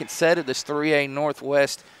the second set of this 3A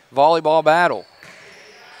Northwest volleyball battle.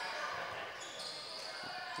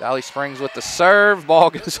 Valley Springs with the serve.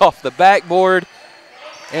 Ball goes off the backboard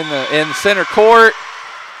in the center court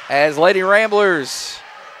as Lady Ramblers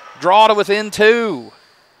draw to within 2.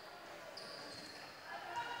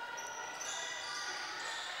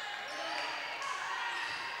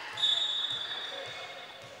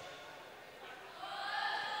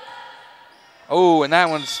 Oh, and that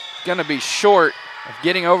one's going to be short of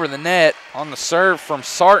getting over the net on the serve from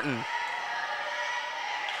Sarton.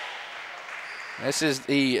 This is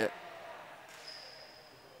the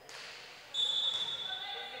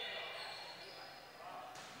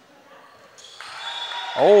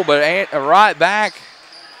but right back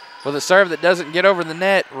with a serve that doesn't get over the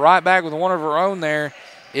net. Right back with one of her own there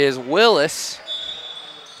is Willis.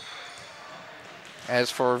 As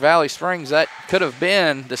for Valley Springs, that could have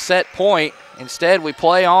been the set point. Instead, we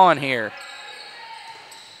play on here.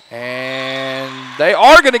 And they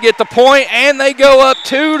are going to get the point, and they go up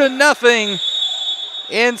 2-0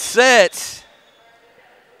 in sets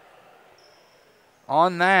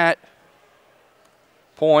on that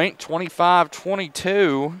point,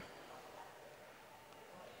 25-22.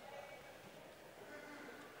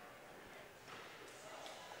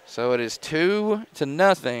 So it is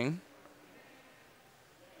 2-0.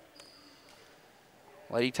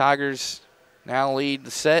 Lady Tigers now lead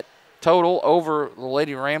the set total over the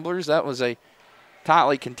Lady Ramblers. That was a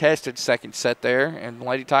tightly contested second set there, and the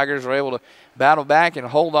Lady Tigers were able to battle back and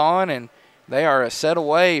hold on, and they are a set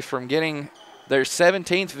away from getting their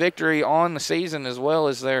 17th victory on the season as well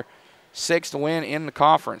as their 6th win in the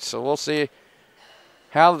conference. So we'll see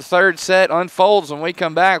how the third set unfolds when we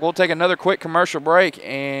come back. We'll take another quick commercial break,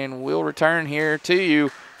 and we'll return here to you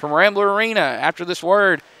from Rambler Arena after this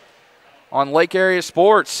word on Lake Area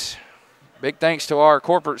Sports. Big thanks to our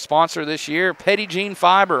corporate sponsor this year, Petit Jean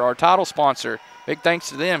Fiber, our title sponsor. Big thanks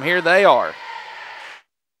to them. Here they are.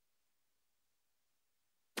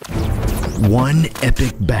 One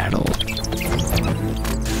epic battle.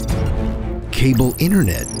 Cable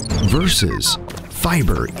internet versus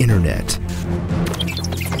fiber internet.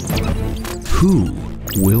 Who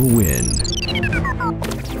will win?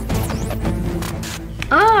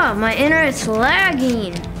 Ah, my internet's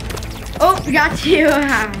lagging. Oh, got you.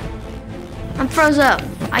 I'm froze up.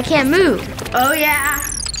 I can't move. Oh, yeah.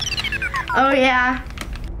 Oh, yeah.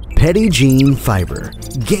 Petit Jean Fiber.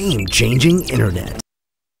 Game-changing internet.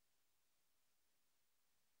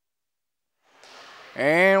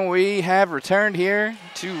 And we have returned here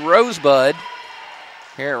to Rosebud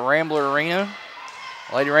here at Rambler Arena.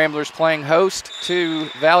 Lady Ramblers playing host to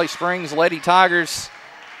Valley Springs Lady Tigers.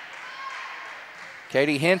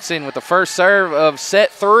 Katie Henson with the first serve of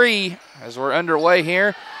set 3 as we're underway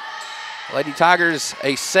here. Lady Tigers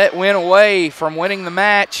a set win away from winning the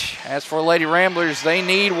match. As for Lady Ramblers, they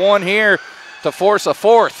need one here to force a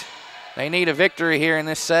fourth. They need a victory here in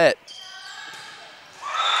this set.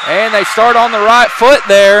 And they start on the right foot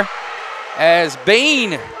there as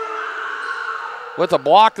Bean with a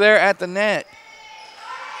block there at the net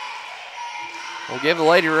will give the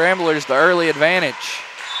Lady Ramblers the early advantage.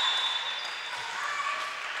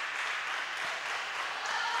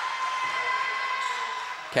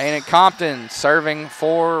 Kanan Compton serving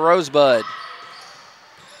for Rosebud.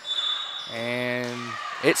 And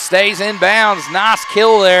it stays in bounds. Nice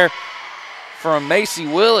kill there from Macy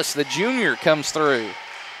Willis. The junior comes through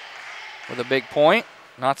with a big point.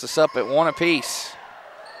 Knots us up at 1 apiece.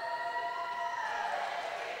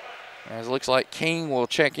 As it looks like King will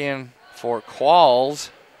check in for Qualls.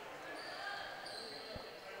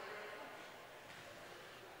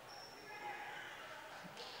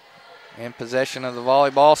 In possession of the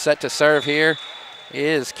volleyball, set to serve here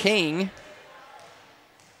is King.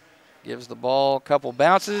 Gives the ball a couple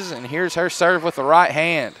bounces, and here's her serve with the right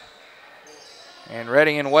hand. And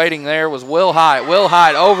ready and waiting there was Wilhite.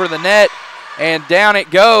 Wilhite over the net, and down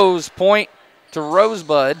it goes. Point to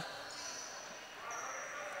Rosebud.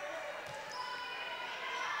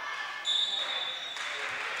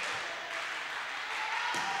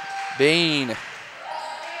 Bean.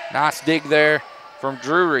 Nice dig there from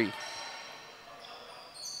Drury.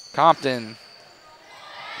 Compton.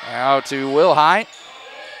 Now to Wilhite.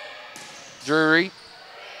 Drury.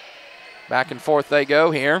 Back and forth they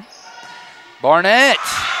go here. Barnett.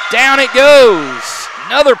 Down it goes.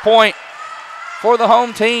 Another point for the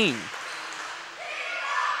home team.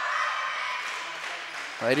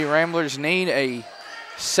 Lady Ramblers need a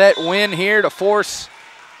set win here to force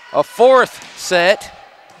a fourth set.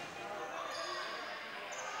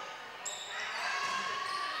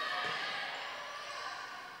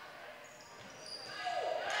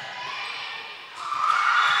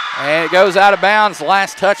 And it goes out of bounds.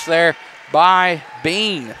 Last touch there by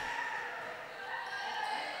Bean.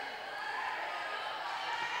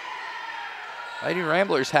 Lady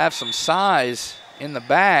Ramblers have some size in the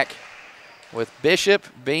back with Bishop,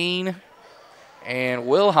 Bean, and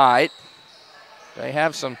Wilhite. They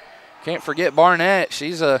have some, can't forget Barnett.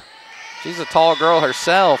 She's a tall girl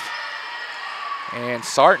herself. And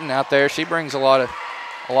Sarton out there, she brings a lot of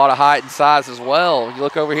height and size as well. You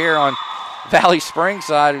look over here on Valley Springs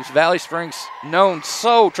side, Valley Springs known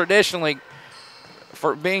so traditionally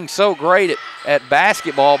for being so great at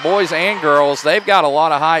basketball, boys and girls. They've got a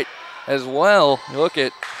lot of height as well. You look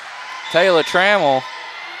at Taylor Trammell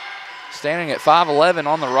standing at 5'11"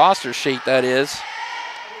 on the roster sheet, that is.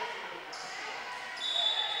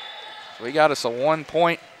 So we got us a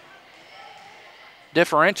 1-point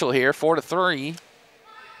differential here, 4-3.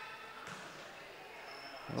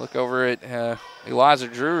 Look over at Eliza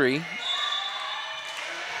Drury.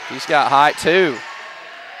 He's got height too.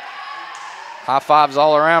 High fives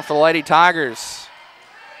all around for the Lady Tigers.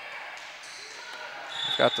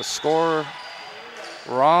 Got the score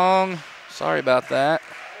wrong. Sorry about that.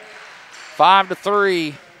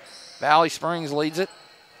 5-3. Valley Springs leads it.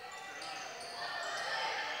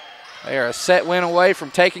 They are a set win away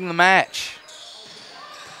from taking the match.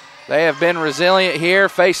 They have been resilient here,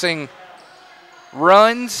 facing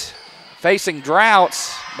runs, facing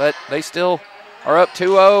droughts, but they still are up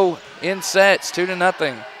 2-0 in sets,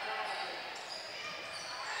 2-0.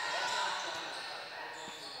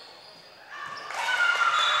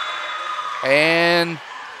 And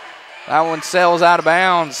that one sails out of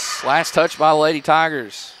bounds. Last touch by the Lady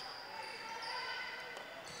Tigers.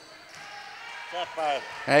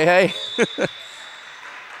 Hey.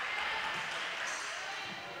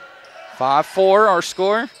 5-4 our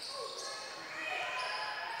score.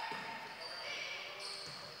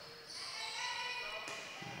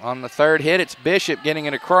 On the third hit, it's Bishop getting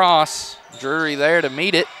it across. Drury there to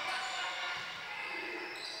meet it.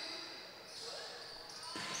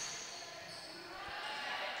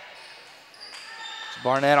 It's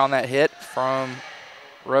Barnett on that hit from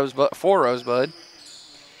Rosebud, for Rosebud.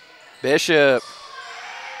 Bishop.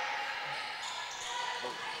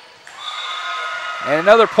 And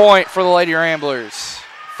another point for the Lady Ramblers.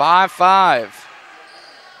 5-5.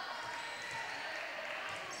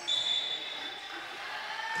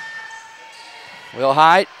 Will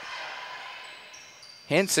Height.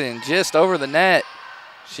 Henson just over the net.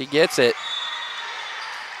 She gets it.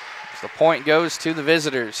 So the point goes to the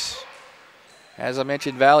visitors. As I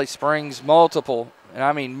mentioned, Valley Springs, multiple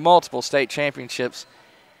state championships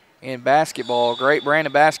in basketball. Great brand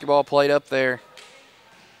of basketball played up there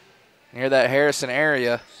near that Harrison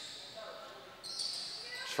area.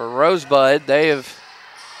 For Rosebud, they have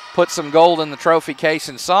put some gold in the trophy case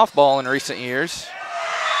in softball in recent years.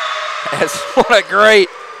 What a great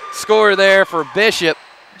score there for Bishop.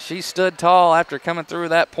 She stood tall after coming through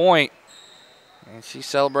that point, and she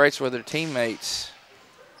celebrates with her teammates.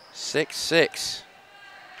 6-6.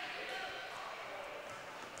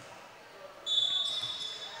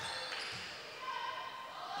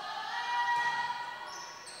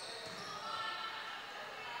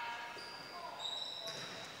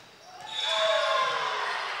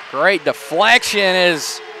 Great deflection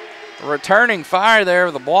is returning fire there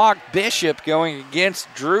with the block. Bishop going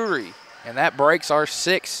against Drury, and that breaks our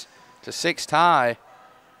 6-6 tie.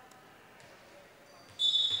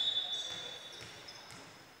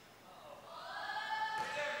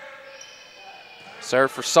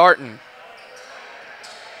 Serve for Sarton.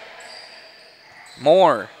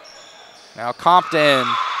 Moore. Now Compton,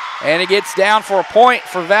 and it gets down for a point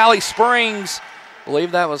for Valley Springs. I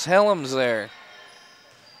believe that was Helms there.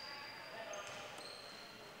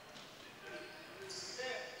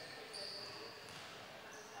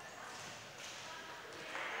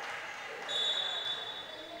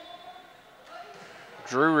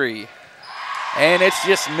 Drury, and it's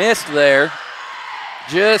just missed there.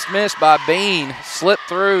 Just missed by Bean. Slipped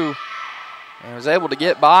through and was able to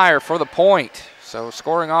get by her for the point. So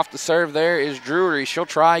scoring off the serve there is Drury. She'll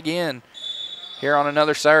try again here on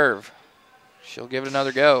another serve. She'll give it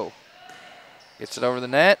another go. Gets it over the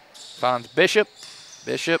net. Finds Bishop.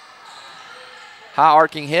 Bishop. High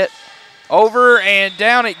arcing hit. Over and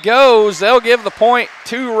down it goes. They'll give the point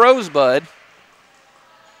to Rosebud.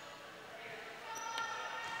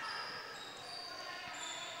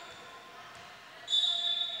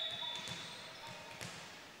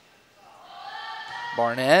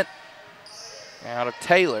 Barnett out of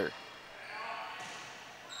Taylor.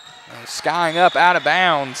 And skying up out of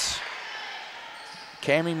bounds.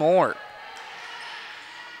 Cammie Moore.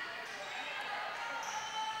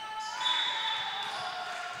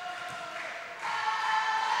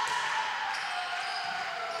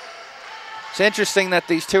 It's interesting that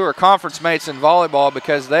these two are conference mates in volleyball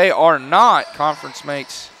because they are not conference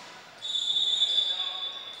mates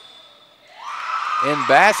in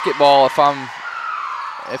basketball, if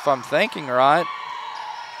I'm thinking right.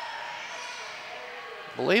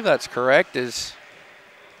 I believe that's correct, as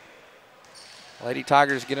Lady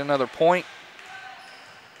Tigers get another point.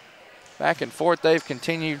 Back and forth they've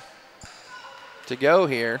continued to go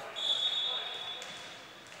here.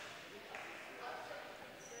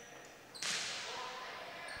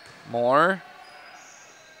 Moore.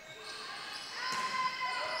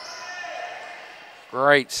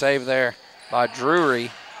 Great save there by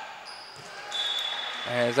Drury.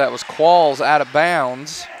 As that was Qualls out of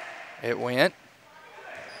bounds, it went.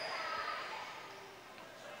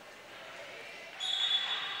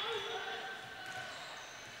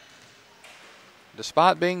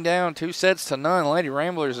 Despite being down 2-0, Lady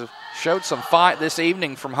Ramblers have showed some fight this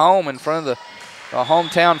evening from home in front of the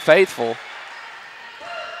hometown faithful.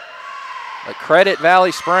 But credit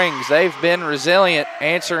Valley Springs. They've been resilient,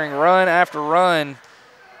 answering run after run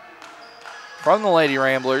from the Lady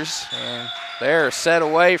Ramblers. And they're set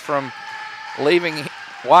away from leaving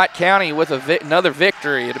White County with another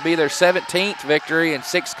victory. It'll be their 17th victory and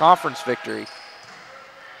 6th conference victory.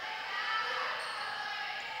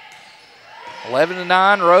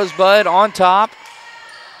 11-9, Rosebud on top.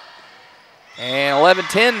 And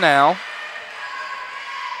 11-10 now,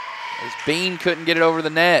 as Bean couldn't get it over the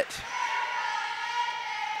net.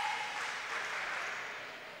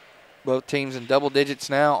 Both teams in double digits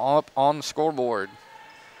now up on the scoreboard.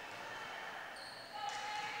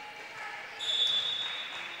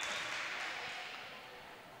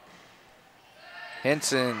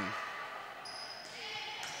 Henson.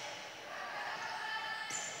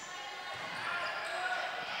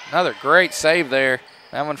 Another great save there.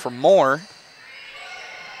 That one from Moore.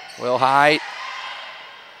 Will Height.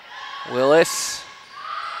 Willis.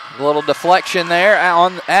 A little deflection there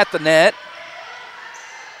at the net.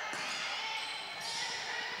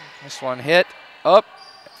 This one hit up.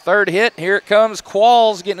 Third hit. Here it comes.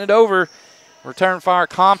 Qualls getting it over. Return fire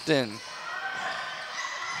Compton.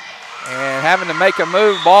 And having to make a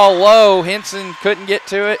move. Ball low. Henson couldn't get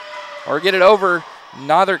to it or get it over.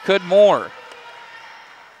 Neither could Moore.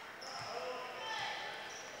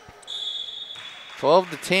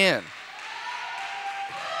 12-10.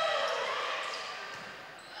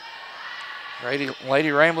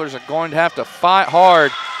 Lady Ramblers are going to have to fight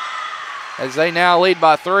hard as they now lead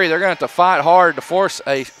by 3. They're going to have to fight hard to force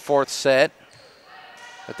a fourth set.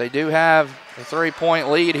 But they do have a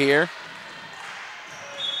 3-point lead here.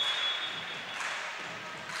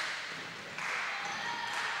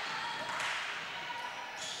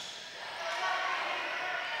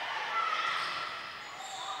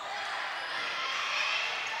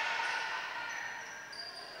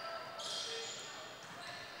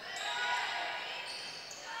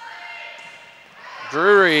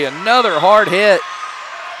 Drury, another hard hit,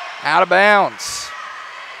 out of bounds.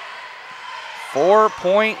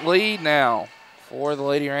 4-point lead now for the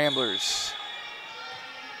Lady Ramblers.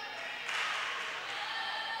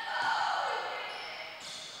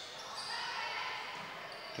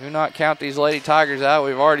 Do not count these Lady Tigers out.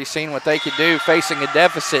 We've already seen what they could do facing a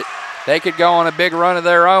deficit. They could go on a big run of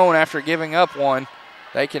their own after giving up one.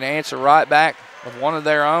 They can answer right back with one of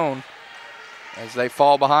their own as they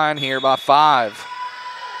fall behind here by 5.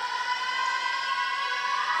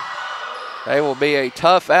 They will be a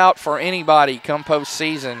tough out for anybody come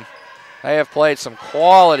postseason. They have played some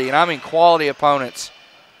quality, and I mean quality opponents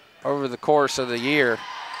over the course of the year.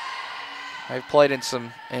 They've played in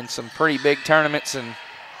some pretty big tournaments, and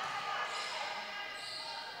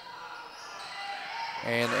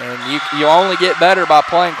you only get better by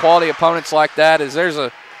playing quality opponents like that. As there's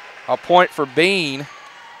a point for Bean.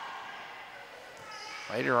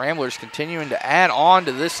 Lady Ramblers continuing to add on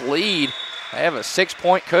to this lead. They have a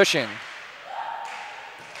 6-point cushion.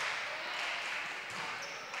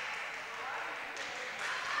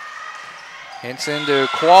 Henson to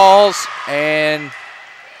Qualls, and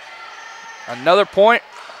another point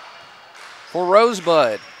for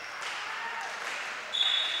Rosebud.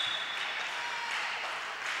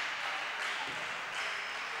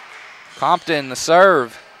 Compton, the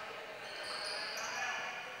serve.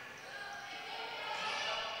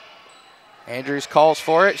 Andrews calls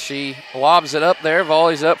for it. She lobs it up there.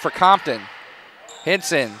 Volley's up for Compton.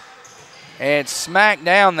 Henson, and smacked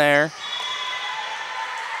down there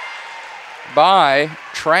by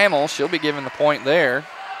Trammell. She'll be given the point there.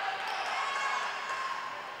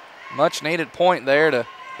 Much needed point there to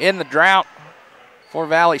end the drought for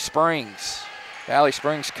Valley Springs. Valley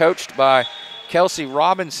Springs coached by Kelsey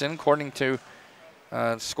Robinson, according to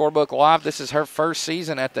Scorebook Live. This is her first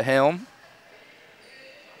season at the helm.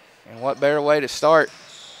 And what better way to start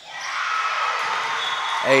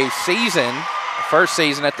a season, first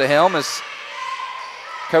season at the helm, is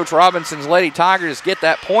Coach Robinson's Lady Tigers get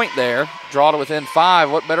that point there, draw to within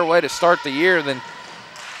 5. What better way to start the year than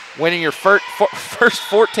winning your first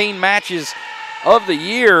 14 matches of the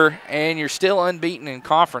year, and you're still unbeaten in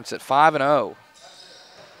conference at 5-0.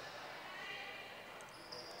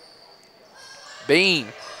 Bean.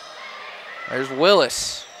 There's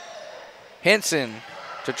Willis. Henson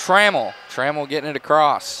to Trammell. Trammell getting it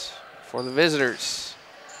across for the visitors.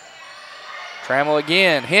 Trammell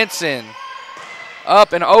again. Henson.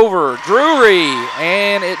 Up and over. Drury.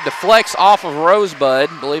 And it deflects off of Rosebud.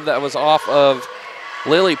 I believe that was off of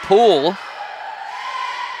Lily Poole.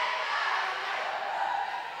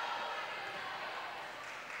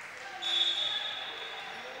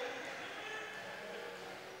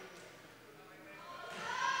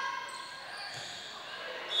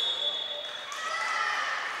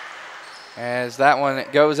 As that one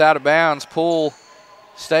goes out of bounds, Poole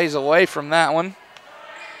stays away from that one.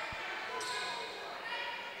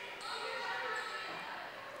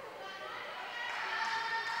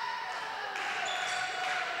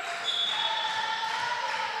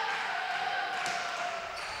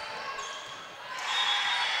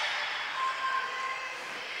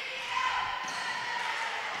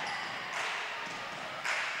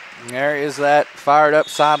 And there is that fired up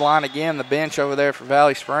sideline again, the bench over there for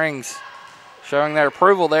Valley Springs, showing their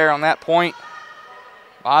approval there on that point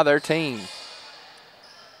by their team.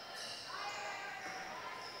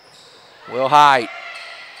 Will Height.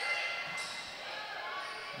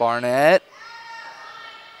 Barnett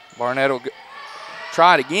Barnett will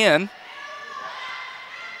try it again.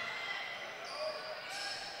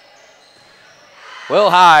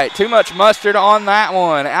 Wilhite, too much mustard on that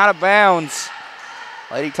one. Out of bounds.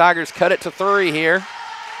 Lady Tigers cut it to 3 here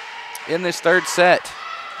in this third set.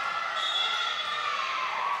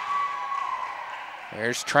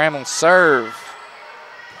 There's Trammel's serve.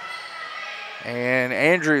 And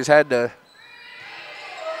Andrews had to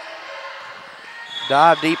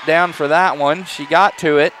dive deep down for that one. She got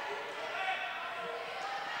to it.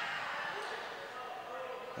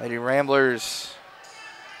 Lady Ramblers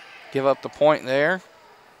give up the point there.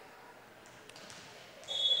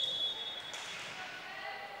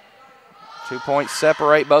 Two points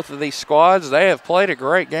separate both of these squads. They have played a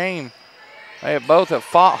great game. They both have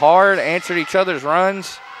fought hard, answered each other's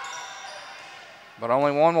runs. But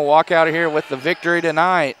only one will walk out of here with the victory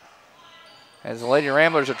tonight, as the Lady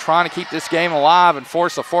Ramblers are trying to keep this game alive and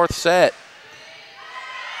force a 4th set.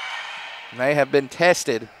 And they have been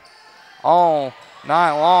tested all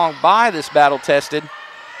night long by this battle-tested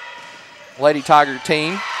Lady Tiger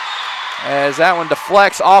team, as that one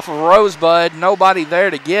deflects off of Rosebud. Nobody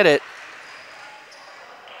there to get it.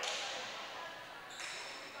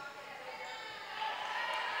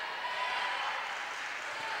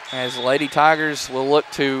 As the Lady Tigers will look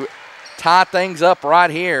to tie things up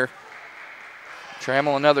right here.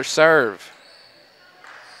 Trammell another serve.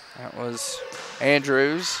 That was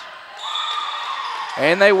Andrews.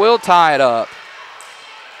 And they will tie it up.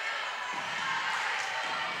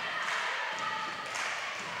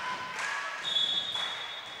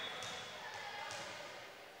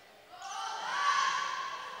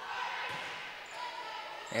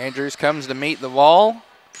 Andrews comes to meet the ball.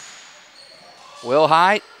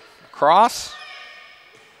 Wilhite. Cross.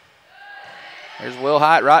 There's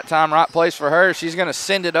Wilhite, right time, right place for her. She's going to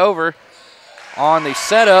send it over on the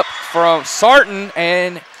setup from Sarton,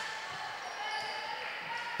 and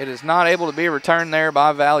it is not able to be returned there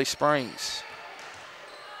by Valley Springs.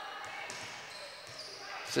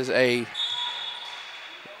 This is a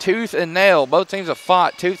tooth and nail. Both teams have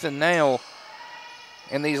fought tooth and nail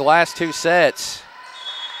in these last 2 sets.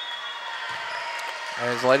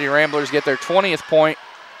 As Lady Ramblers get their 20th point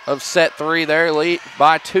of set 3. They're lead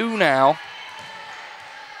by 2 now.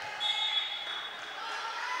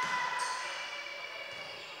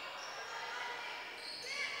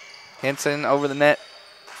 Henson over the net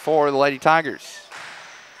for the Lady Tigers.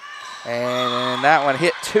 And that one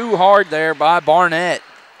hit too hard there by Barnett.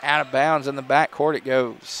 Out of bounds in the backcourt it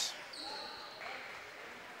goes.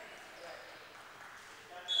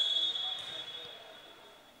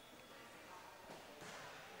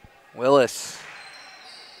 Willis.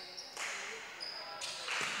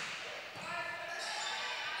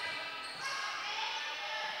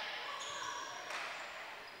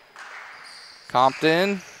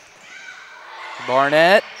 Compton,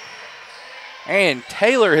 Barnett, and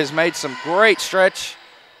Taylor has made some great stretch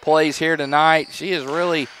plays here tonight. She has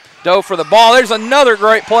really dove for the ball. There's another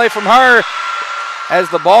great play from her as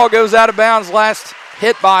the ball goes out of bounds. Last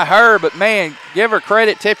hit by her, but man, give her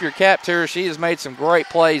credit, tip your cap to her. She has made some great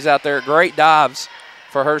plays out there, great dives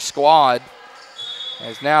for her squad,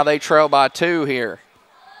 as now they trail by 2 here.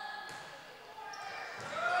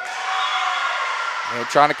 And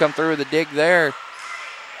trying to come through with a dig there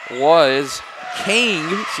was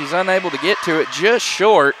King. She's unable to get to it, just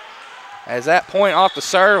short, as that point off the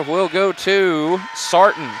serve will go to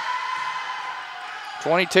Sarton.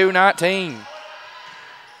 22-19.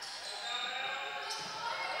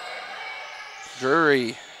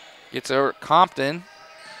 Drury gets over Compton.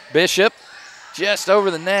 Bishop just over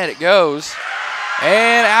the net it goes.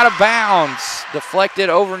 And out of bounds. Deflected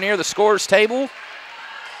over near the scorer's table.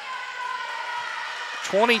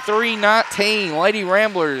 23-19. Lady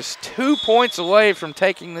Ramblers 2 points away from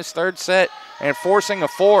taking this third set and forcing a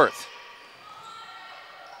 4th.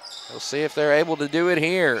 We'll see if they're able to do it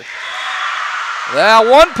here. Now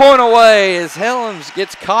 1 point away as Helms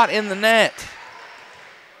gets caught in the net.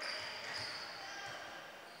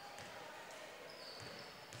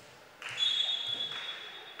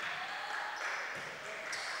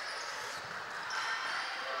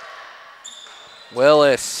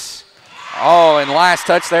 Willis. Oh, and last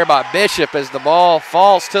touch there by Bishop as the ball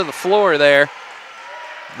falls to the floor there.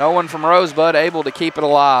 No one from Rosebud able to keep it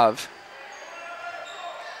alive.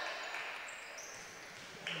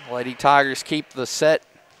 Lady Tigers keep the set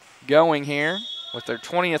going here with their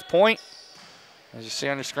 20th point. As you see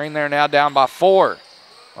on your screen, they're now down by 4.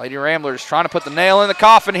 Lady Ramblers trying to put the nail in the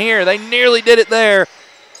coffin here. They nearly did it there.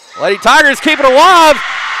 Lady Tigers keep it alive,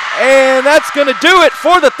 and that's going to do it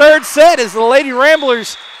for the third set as the Lady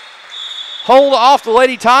Ramblers hold off the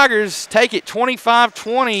Lady Tigers, take it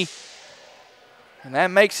 25-20. And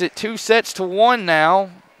that makes it 2-1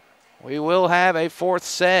 now. We will have a fourth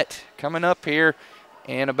set coming up here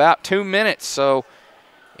in about 2 minutes. So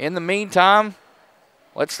in the meantime,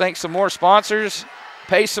 let's thank some more sponsors,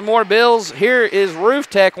 pay some more bills. Here is Roof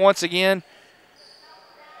Tech once again.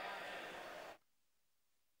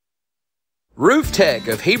 Roof Tech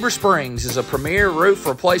of Heber Springs is a premier roof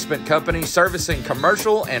replacement company servicing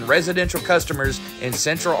commercial and residential customers in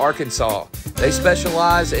central Arkansas. They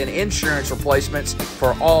specialize in insurance replacements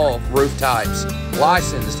for all roof types.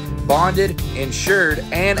 Licensed, bonded, insured,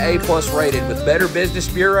 and A+ rated with Better Business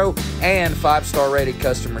Bureau and 5-star rated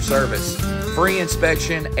customer service. Free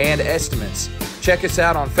inspection and estimates. Check us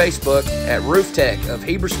out on Facebook at Roof Tech of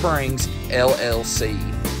Heber Springs, LLC.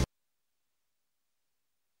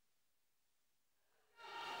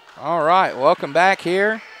 All right, welcome back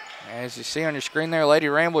here. As you see on your screen there, Lady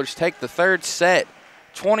Ramblers take the third set,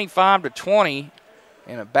 25-20,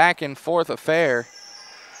 in a back-and-forth affair.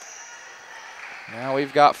 Now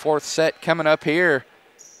we've got fourth set coming up here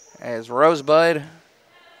as Rosebud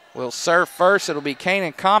will serve first. It'll be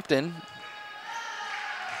Kanan Compton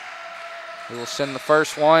who will send the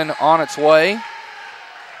first one on its way.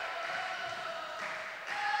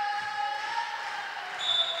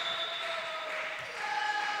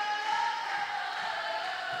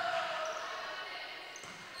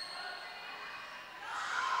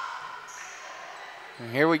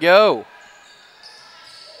 And here we go.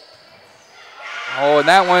 Oh, and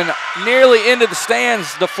that one nearly into the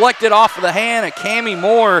stands, deflected off of the hand of Cammie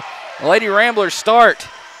Moore. Lady Ramblers start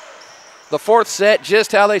the fourth set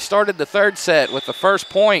just how they started the third set, with the first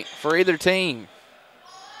point for either team.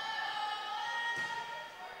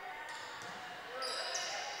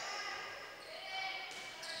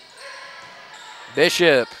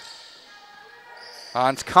 Bishop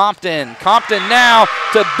on Compton. Compton now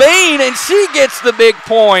to Bean, and she gets the big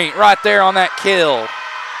point right there on that kill.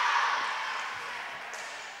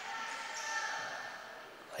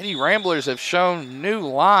 Lady Ramblers have shown new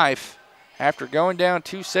life after going down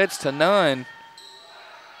 2-0.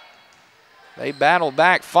 They battled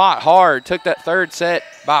back, fought hard, took that third set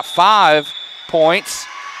by 5 points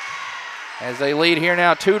as they lead here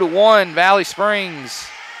now 2-1. Valley Springs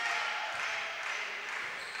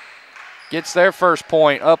gets their first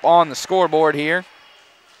point up on the scoreboard here.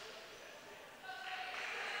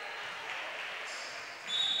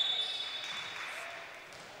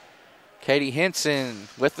 Katie Henson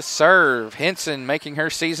with the serve. Henson making her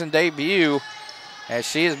season debut as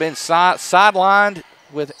she has been sidelined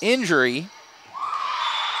with injury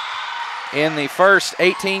in the first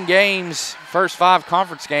 18 games, first 5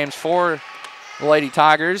 conference games for the Lady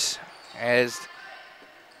Tigers, as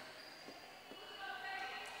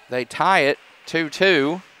they tie it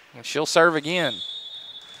 2-2, and she'll serve again.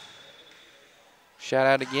 Shout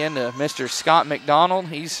out again to Mr. Scott McDonald.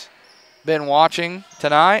 He's been watching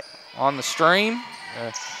tonight on the stream,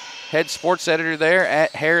 head sports editor there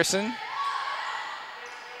at Harrison.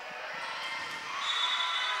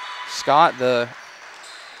 Scott, the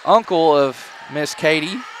uncle of Miss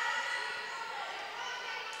Katie.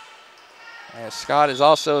 As Scott is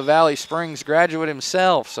also a Valley Springs graduate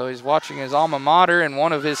himself, so he's watching his alma mater and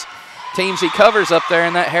one of his teams he covers up there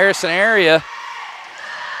in that Harrison area,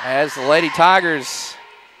 as the Lady Tigers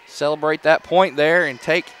celebrate that point there and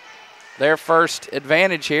take their first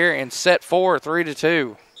advantage here in set 4,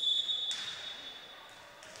 3-2.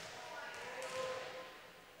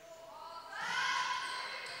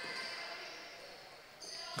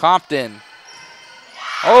 Compton.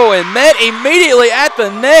 Oh, and met immediately at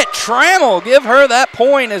the net. Trammell give her that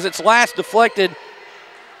point as it's last deflected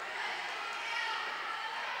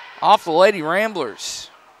off the Lady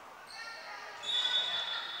Ramblers.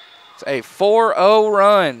 It's a 4-0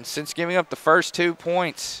 run since giving up the first 2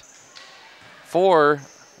 points for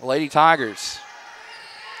the Lady Tigers.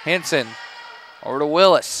 Henson over to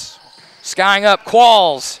Willis. Skying up,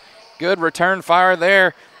 Qualls. Good return fire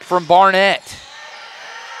there from Barnett.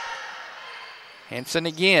 Henson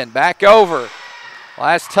again, back over.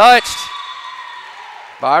 Last touched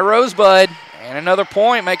by Rosebud. And another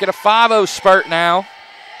point, make it a 5-0 spurt now.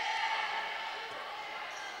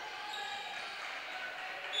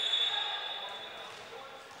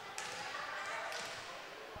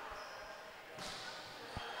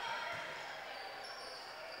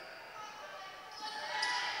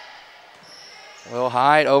 Will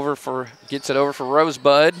Hyde gets it over for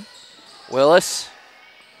Rosebud. Willis.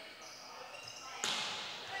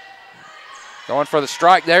 Going for the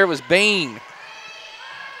strike there was Bean.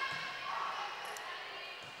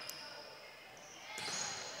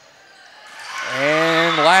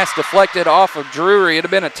 And Glass deflected off of Drury. It would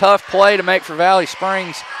have been a tough play to make for Valley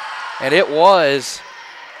Springs, and it was.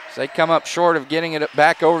 So they come up short of getting it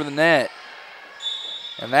back over the net.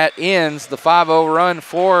 And that ends the 5-0 run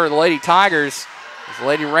for the Lady Tigers. As the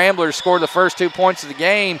Lady Ramblers scored the first 2 points of the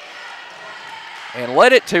game and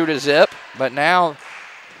led it 2-0, but now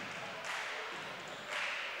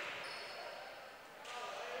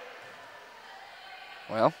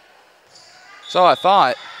well, so I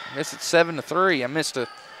thought. I guess it's 7-3. I must have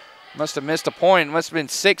missed a point. It must have been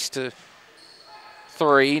 6-3.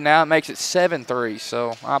 Now it makes it 7-3.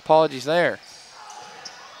 So my apologies there.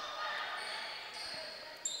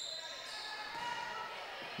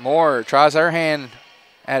 Moore tries her hand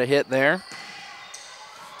at a hit there.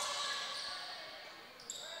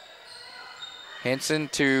 Henson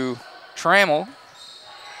to Trammell.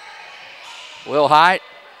 Will Height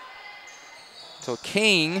to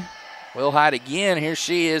King. Will Height again. Here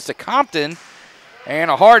she is to Compton.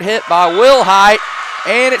 And a hard hit by Will Height.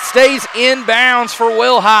 And it stays in bounds for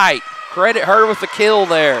Will Height. Credit her with the kill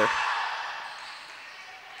there.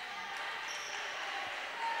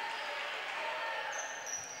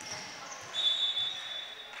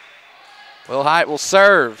 Will Height will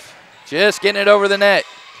serve. Just getting it over the net.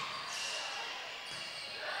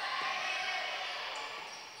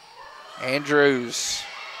 Andrews.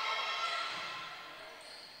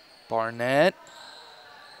 Barnett.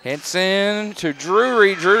 Henson to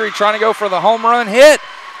Drury. Drury trying to go for the home run hit,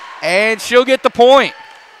 and she'll get the point.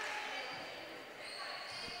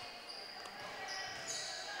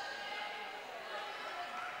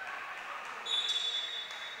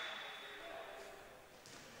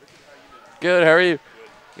 Good, how are you?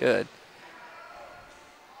 Good.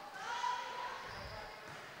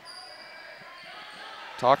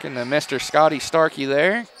 Talking to Mr. Scotty Starkey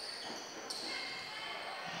there.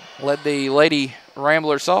 Led the Lady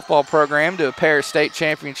Rambler softball program to a pair of state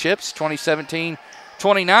championships,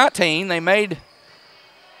 2017-2019. They made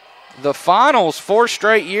the finals 4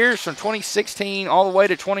 straight years from 2016 all the way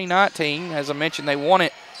to 2019. As I mentioned, they won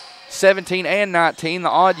it 17 and 19. The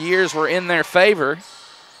odd years were in their favor.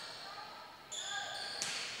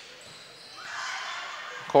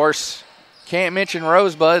 Of course, can't mention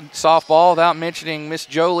Rosebud softball without mentioning Miss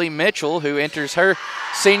Jolie Mitchell, who enters her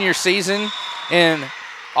senior season in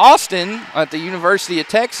Austin at the University of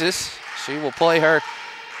Texas. She will play her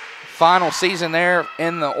final season there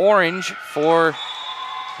in the orange for,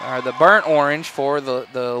 the burnt orange for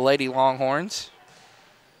the Lady Longhorns.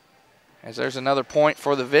 As there's another point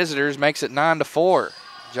for the visitors, makes it 9-4.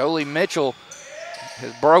 Jolie Mitchell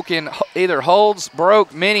has broke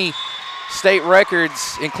many state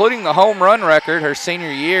records, including the home run record her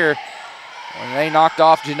senior year when they knocked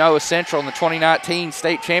off Genoa Central in the 2019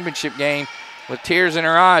 state championship game. With tears in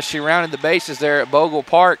her eyes, she rounded the bases there at Bogle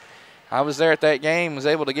Park. I was there at that game, was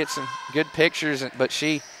able to get some good pictures, but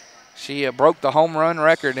she broke the home run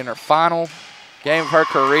record in her final game of her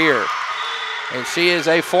career. And she is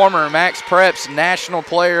a former Max Preps National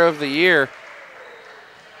Player of the Year.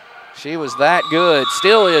 She was that good,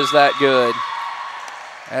 still is that good.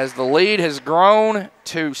 As the lead has grown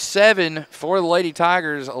to 7 for the Lady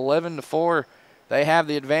Tigers, 11-4. They have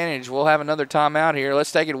the advantage. We'll have another timeout here.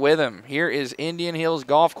 Let's take it with them. Here is Indian Hills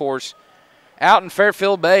Golf Course out in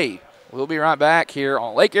Fairfield Bay. We'll be right back here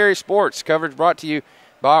on Lake Area Sports. Coverage brought to you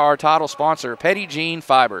by our title sponsor, Petit Jean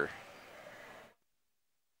Fiber.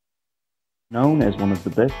 Known as one of the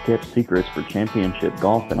best-kept secrets for championship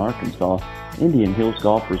golf in Arkansas, Indian Hills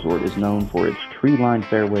Golf Resort is known for its tree-lined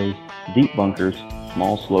fairways, deep bunkers,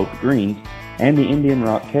 small sloped greens, and the Indian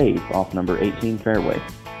Rock Cave off number 18 fairway.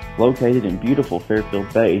 Located in beautiful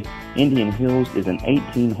Fairfield Bay, Indian Hills is an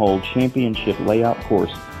 18-hole championship layout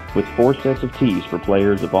course with 4 sets of tees for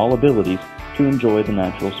players of all abilities to enjoy the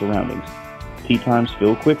natural surroundings. Tee times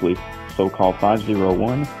fill quickly, so call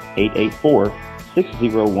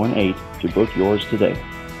 501-884-6018 to book yours today.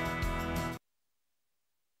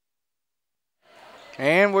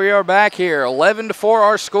 And we are back here. 11-4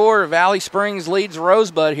 our score. Valley Springs leads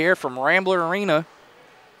Rosebud here from Rambler Arena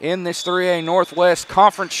in this 3A Northwest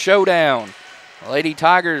Conference Showdown. Lady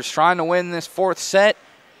Tigers trying to win this 4th set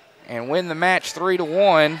and win the match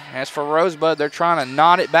 3-1. As for Rosebud, they're trying to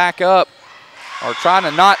knot it back up, or trying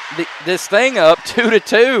to knot this thing up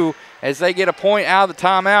 2-2 as they get a point out of the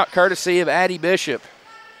timeout courtesy of Addie Bishop.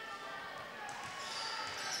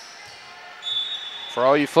 For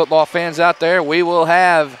all you football fans out there, we will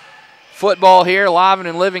have football here live and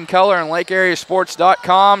in living color on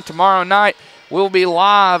LakeAreaSports.com. Tomorrow night, we'll be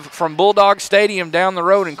live from Bulldog Stadium down the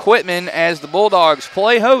road in Quitman as the Bulldogs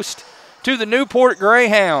play host to the Newport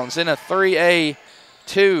Greyhounds in a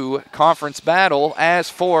 3A2 conference battle. As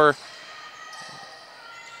for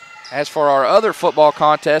As for our other football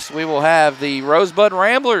contest, we will have the Rosebud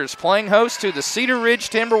Ramblers playing host to the Cedar Ridge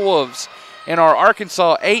Timberwolves in our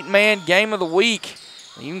Arkansas 8-man game of the week.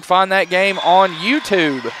 You can find that game on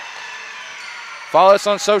YouTube. Follow us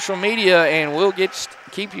on social media, and we'll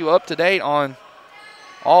keep you up to date on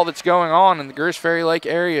all that's going on in the Greers Ferry Lake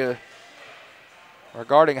area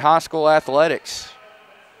regarding high school athletics.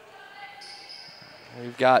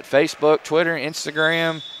 We've got Facebook, Twitter,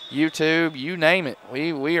 Instagram, YouTube, you name it.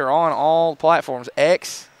 We are on all platforms.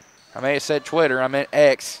 X, I may have said Twitter, I meant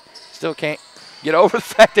X. Still can't get over the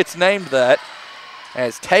fact it's named that.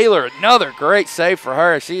 As Taylor, another great save for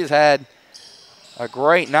her. She has had a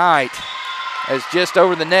great night. As just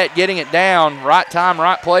over the net, getting it down. Right time,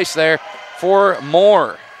 right place there for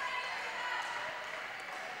Moore.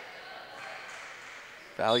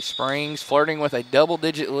 Valley Springs flirting with a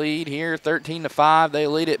double-digit lead here, 13-5. They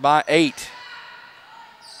lead it by 8.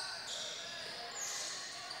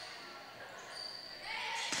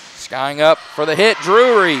 Skying up for the hit,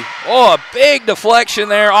 Drury. Oh, a big deflection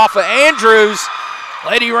there off of Andrews.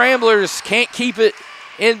 Lady Ramblers can't keep it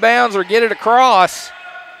inbounds or get it across.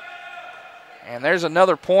 And there's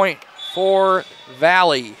another point for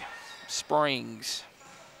Valley Springs.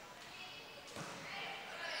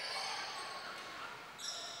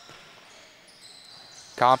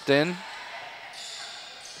 Compton.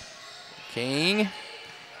 King.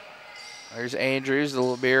 There's Andrews, the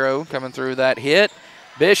libero, coming through that hit.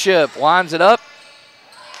 Bishop winds it up.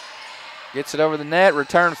 Gets it over the net.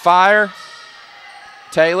 Return fire.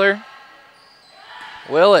 Taylor.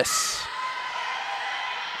 Willis.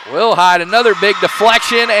 Wilhite, another big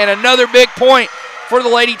deflection and another big point for the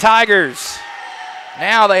Lady Tigers.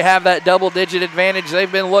 Now they have that double-digit advantage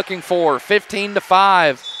they've been looking for,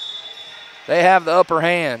 15-5. They have the upper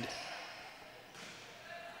hand.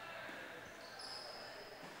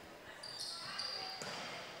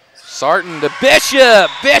 Sarton to Bishop.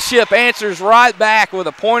 Bishop answers right back with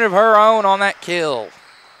a point of her own on that kill.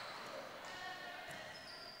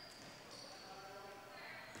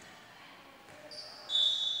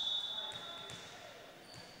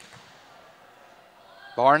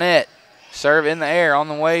 Barnett, serve in the air, on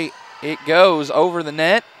the way it goes over the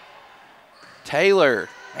net. Taylor,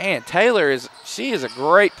 man, Taylor she is a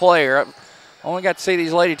great player. I've only got to see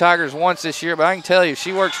these Lady Tigers once this year, but I can tell you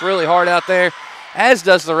she works really hard out there, as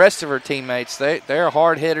does the rest of her teammates. They're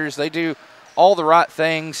hard hitters. They do all the right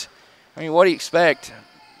things. I mean, what do you expect?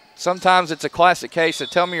 Sometimes it's a classic case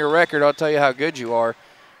of tell me your record, I'll tell you how good you are.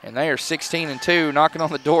 And they are 16-2, knocking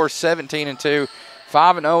on the door 17-2.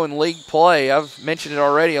 5-0 in league play. I've mentioned it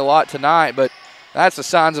already a lot tonight, but that's the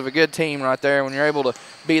signs of a good team right there when you're able to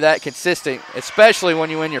be that consistent, especially when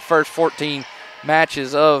you win your first 14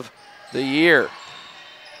 matches of the year.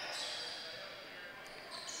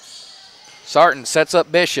 Sarton sets up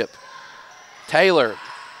Bishop. Taylor,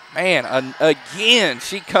 man, again,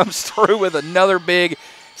 she comes through with another big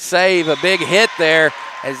save, a big hit there,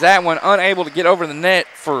 as that one unable to get over the net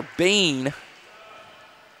for Bean.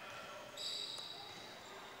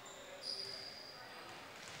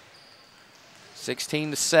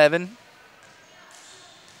 16-7.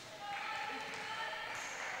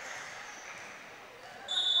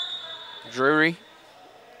 Drury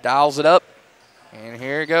dials it up, and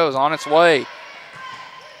here it goes on its way.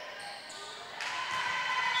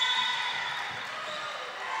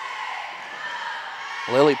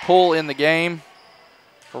 Lily Poole in the game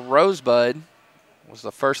for Rosebud. Was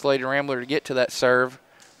the first Lady Rambler to get to that serve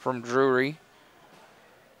from Drury.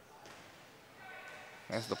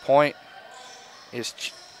 As the point is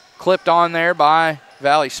clipped on there by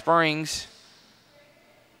Valley Springs.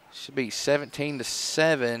 Should be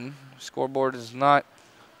 17-7. Scoreboard is not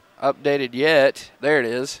updated yet. There it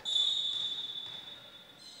is.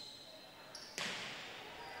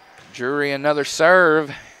 Drury another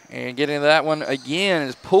serve, and getting to that one again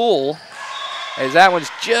is Poole, as that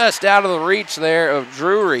one's just out of the reach there of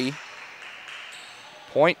Drury.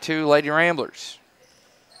 Point to Lady Ramblers.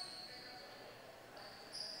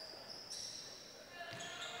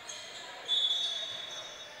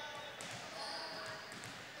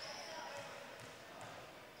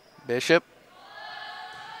 Bishop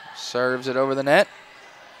serves it over the net.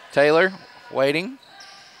 Taylor waiting.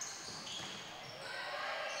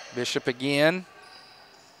 Bishop again.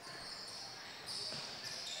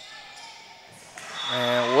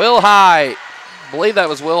 And Wilhite, I believe that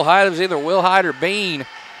was Wilhite. It was either Wilhite or Bean.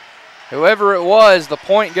 Whoever it was, the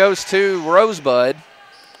point goes to Rosebud.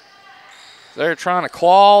 They're trying to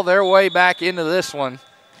claw their way back into this one.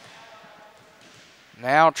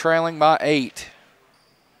 Now trailing by 8.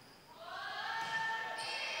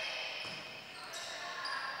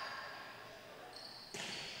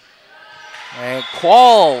 And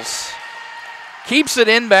Qualls keeps it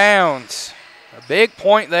in bounds. A big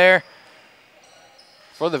point there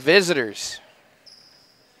for the visitors.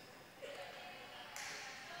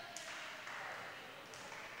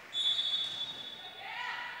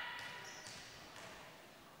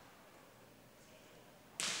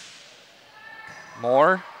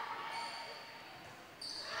 Moore.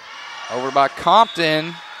 Over by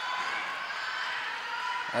Compton.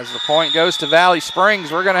 As the point goes to Valley Springs,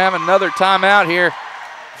 we're going to have another timeout here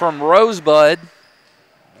from Rosebud.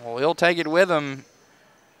 Well, he'll take it with him.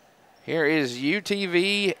 Here is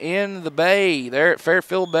UTV in the Bay. There at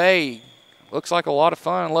Fairfield Bay. Looks like a lot of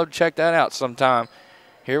fun. I'd love to check that out sometime.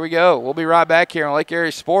 Here we go. We'll be right back here on Lake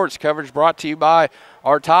Area Sports. Coverage brought to you by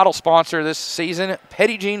our title sponsor this season,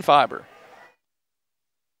 Petit Jean Fiber.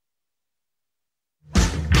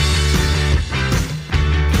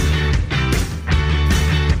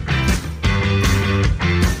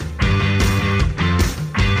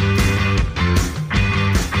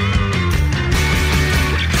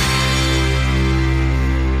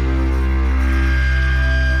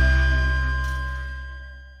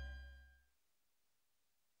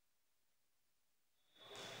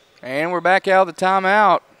 And we're back out of the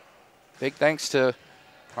timeout. Big thanks to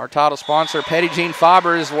our title sponsor, Petit Jean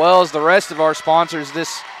Fiber, as well as the rest of our sponsors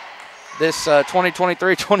this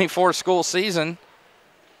 2023-24 school season.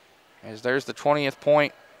 As there's the 20th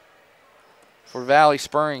point for Valley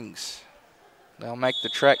Springs. They'll make the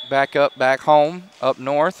trek back home, up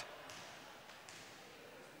north.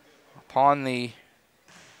 Upon the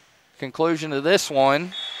conclusion of this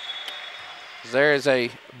one, there is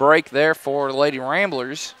a break there for Lady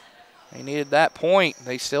Ramblers. They needed that point.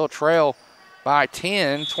 They still trail by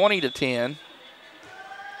 10, 20-10.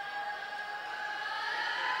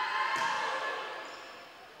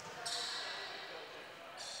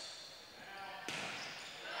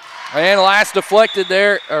 And last deflected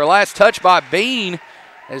there, or last touch by Bean,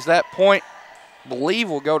 as that point, I believe,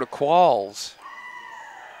 will go to Qualls.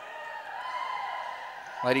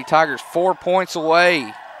 Lady Tigers 4 points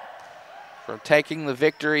away from taking the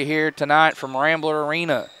victory here tonight from Rambler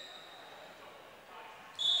Arena.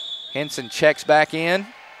 Henson checks back in,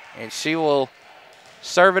 and she will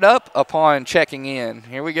serve it up upon checking in.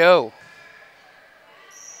 Here we go.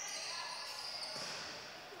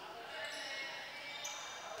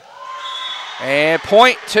 And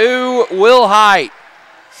point to Will Height.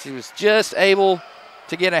 She was just able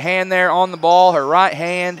to get a hand there on the ball, her right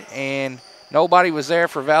hand, and nobody was there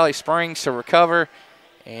for Valley Springs to recover,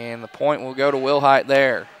 and the point will go to Will Height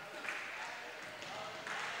there.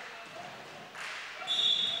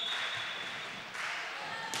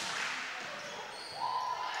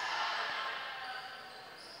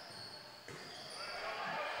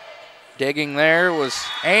 Digging there was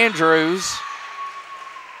Andrews.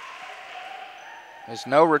 There's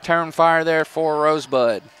no return fire there for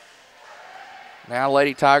Rosebud. Now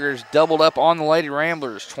Lady Tigers doubled up on the Lady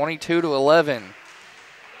Ramblers, 22-11.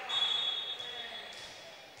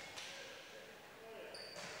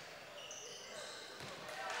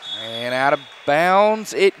 And out of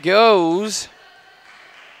bounds it goes.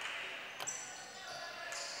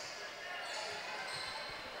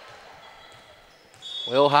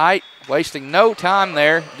 Will Height wasting no time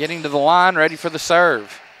there, getting to the line, ready for the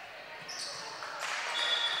serve.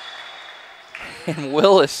 And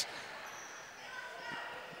Willis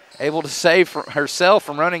able to save herself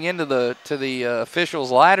from running into the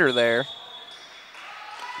official's ladder there.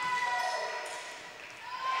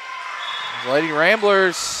 Lady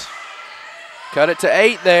Ramblers cut it to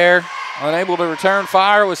 8 there. Unable to return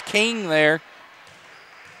fire was King there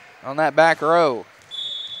on that back row.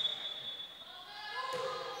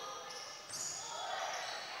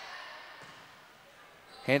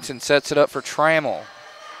 Henson sets it up for Trammell.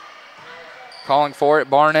 Calling for it,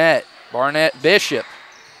 Barnett. Barnett, Bishop.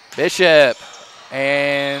 Bishop.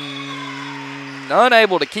 And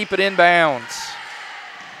unable to keep it in bounds.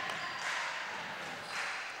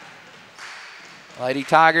 Lady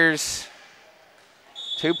Tigers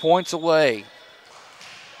 2 points away.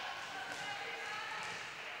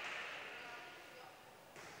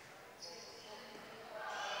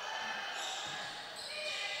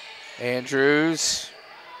 Andrews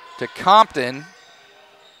to Compton.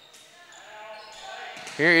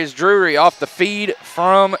 Here is Drury off the feed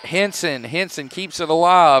from Henson. Henson keeps it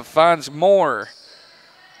alive, finds Moore.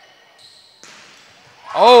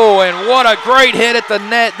 Oh, and what a great hit at the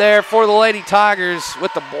net there for the Lady Tigers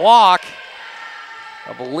with the block.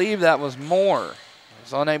 I believe that was Moore. I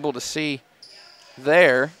was unable to see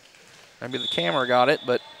there. Maybe the camera got it,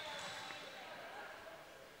 but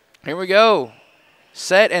here we go.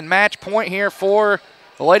 Set and match point here for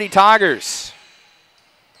the Lady Tigers.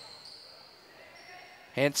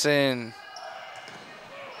 Henson,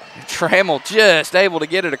 Trammell just able to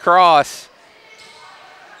get it across.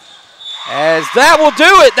 As that will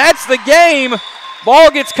do it. That's the game.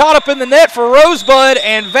 Ball gets caught up in the net for Rosebud,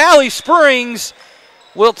 and Valley Springs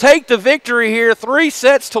will take the victory here,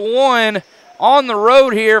 3-1 on the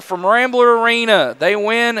road here from Rambler Arena. They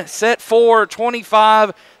win set 4,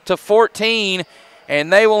 25-14,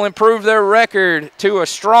 and they will improve their record to a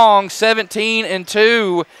strong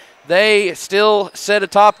 17-2. They still sit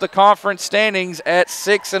atop the conference standings at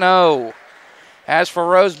 6-0. As for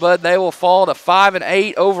Rosebud, they will fall to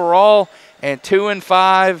 5-8 overall and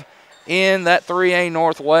 2-5 in that 3A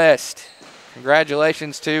Northwest.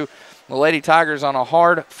 Congratulations to the Lady Tigers on a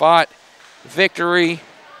hard-fought victory,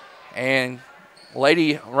 and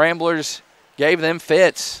Lady Ramblers gave them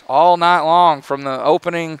fits all night long from the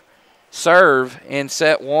opening serve in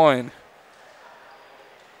set 1.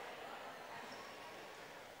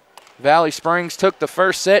 Valley Springs took the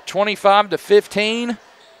first set 25-15,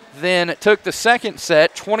 then took the second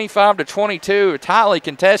set 25-22, a tightly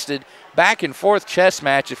contested back and forth chess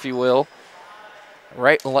match, if you will.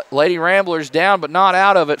 Lady Ramblers down but not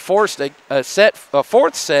out of it, forced a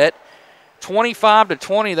fourth set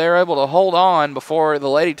 25-20. They were able to hold on before the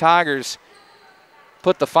Lady Tigers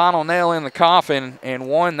put the final nail in the coffin and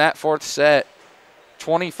won that fourth set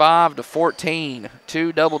 25-14.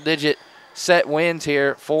 2 double-digit set wins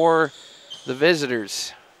here for the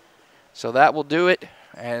visitors. So that will do it,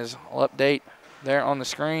 as I'll update there on the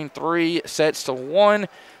screen. 3-1.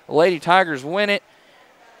 The Lady Tigers win it.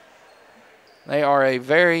 They are a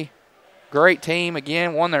very great team.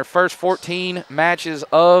 Again, won their first 14 matches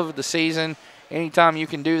of the season. Anytime you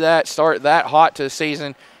can do that, start that hot to the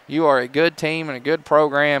season, you are a good team and a good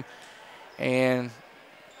program. And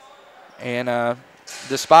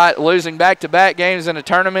despite losing back-to-back games in the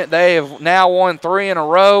tournament, they have now won 3 in a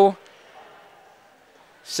row.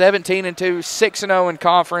 17-2, 6-0 in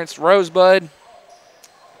conference. Rosebud,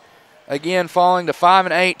 again, falling to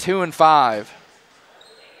 5-8, 2-5.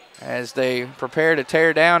 As they prepare to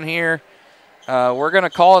tear down here. We're going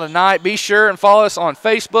to call it a night. Be sure and follow us on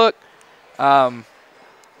Facebook, on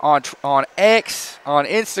X, on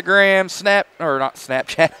Instagram, not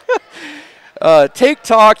Snapchat,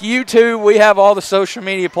 TikTok, YouTube. We have all the social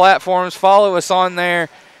media platforms. Follow us on there,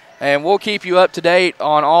 and we'll keep you up to date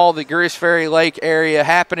on all the Greers Ferry Lake area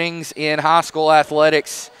happenings in high school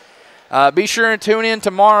athletics. Be sure and tune in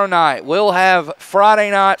tomorrow night. We'll have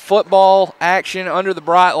Friday night football action under the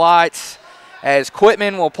bright lights as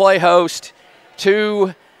Quitman will play host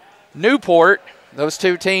to Newport. Those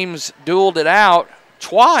two teams dueled it out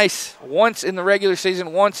twice, once in the regular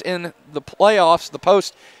season, once in the playoffs, the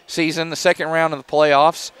postseason, the second round of the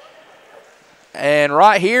playoffs. And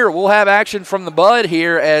right here, we'll have action from the Bud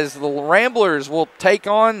here as the Ramblers will take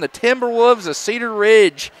on the Timberwolves of Cedar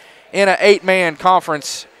Ridge in an 8-man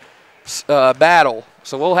conference battle.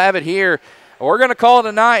 So we'll have it here. We're going to call it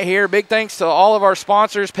a night here. Big thanks to all of our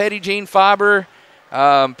sponsors, Petty Jean Fiber,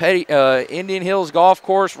 Indian Hills Golf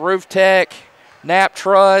Course, Roof Tech, Knapp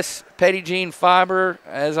Truss, Petty Jean Fiber,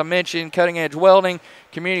 as I mentioned, Cutting Edge Welding,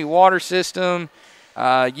 Community Water System,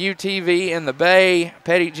 UTV in the Bay,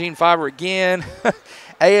 Petty Jean Fiber again,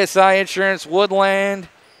 ASI Insurance, Woodland,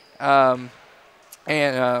 and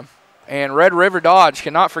Red River Dodge.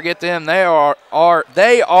 Cannot forget them. They are our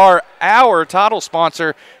title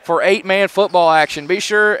sponsor for 8-man football action. Be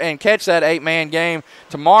sure and catch that 8-man game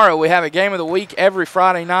tomorrow. We have a game of the week every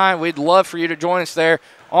Friday night. We'd love for you to join us there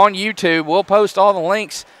on YouTube. We'll post all the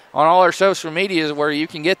links on all our social medias where you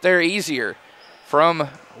can get there easier from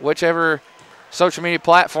whichever social media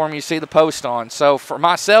platform you see the post on. So for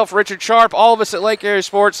myself, Richard Sharp, all of us at Lake Area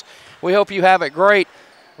Sports, we hope you have a great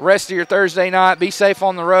rest of your Thursday night. Be safe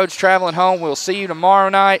on the roads traveling home. We'll see you tomorrow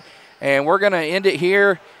night, and we're going to end it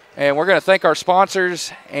here, and we're going to thank our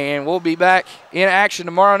sponsors, and we'll be back in action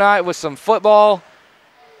tomorrow night with some football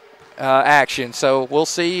action. So we'll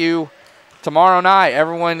see you tomorrow night.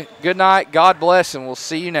 Everyone, good night, God bless, and we'll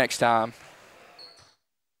see you next time.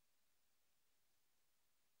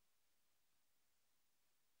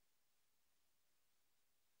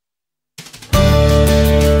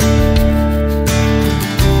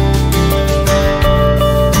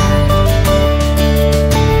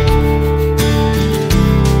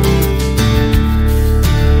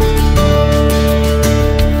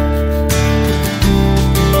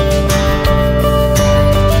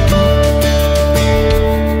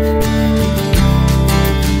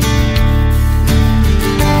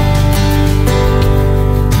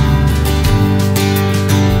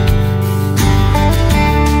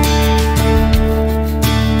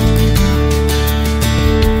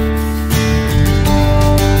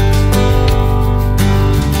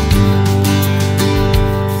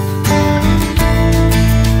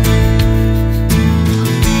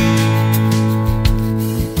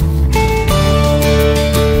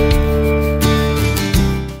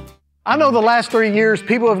 I know the last 3 years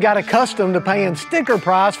people have got accustomed to paying sticker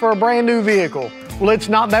price for a brand new vehicle. Well, it's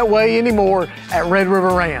not that way anymore at Red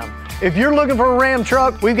River Ram. If you're looking for a Ram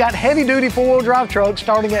truck, we've got heavy-duty four-wheel drive trucks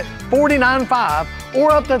starting at $49,500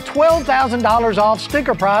 or up to $12,000 off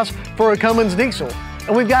sticker price for a Cummins diesel.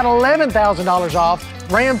 And we've got $11,000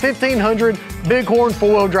 off Ram 1500 Bighorn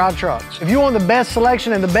four-wheel drive trucks. If you want the best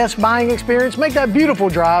selection and the best buying experience, make that beautiful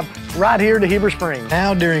drive right here to Heber Springs.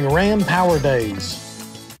 Now during Ram Power Days.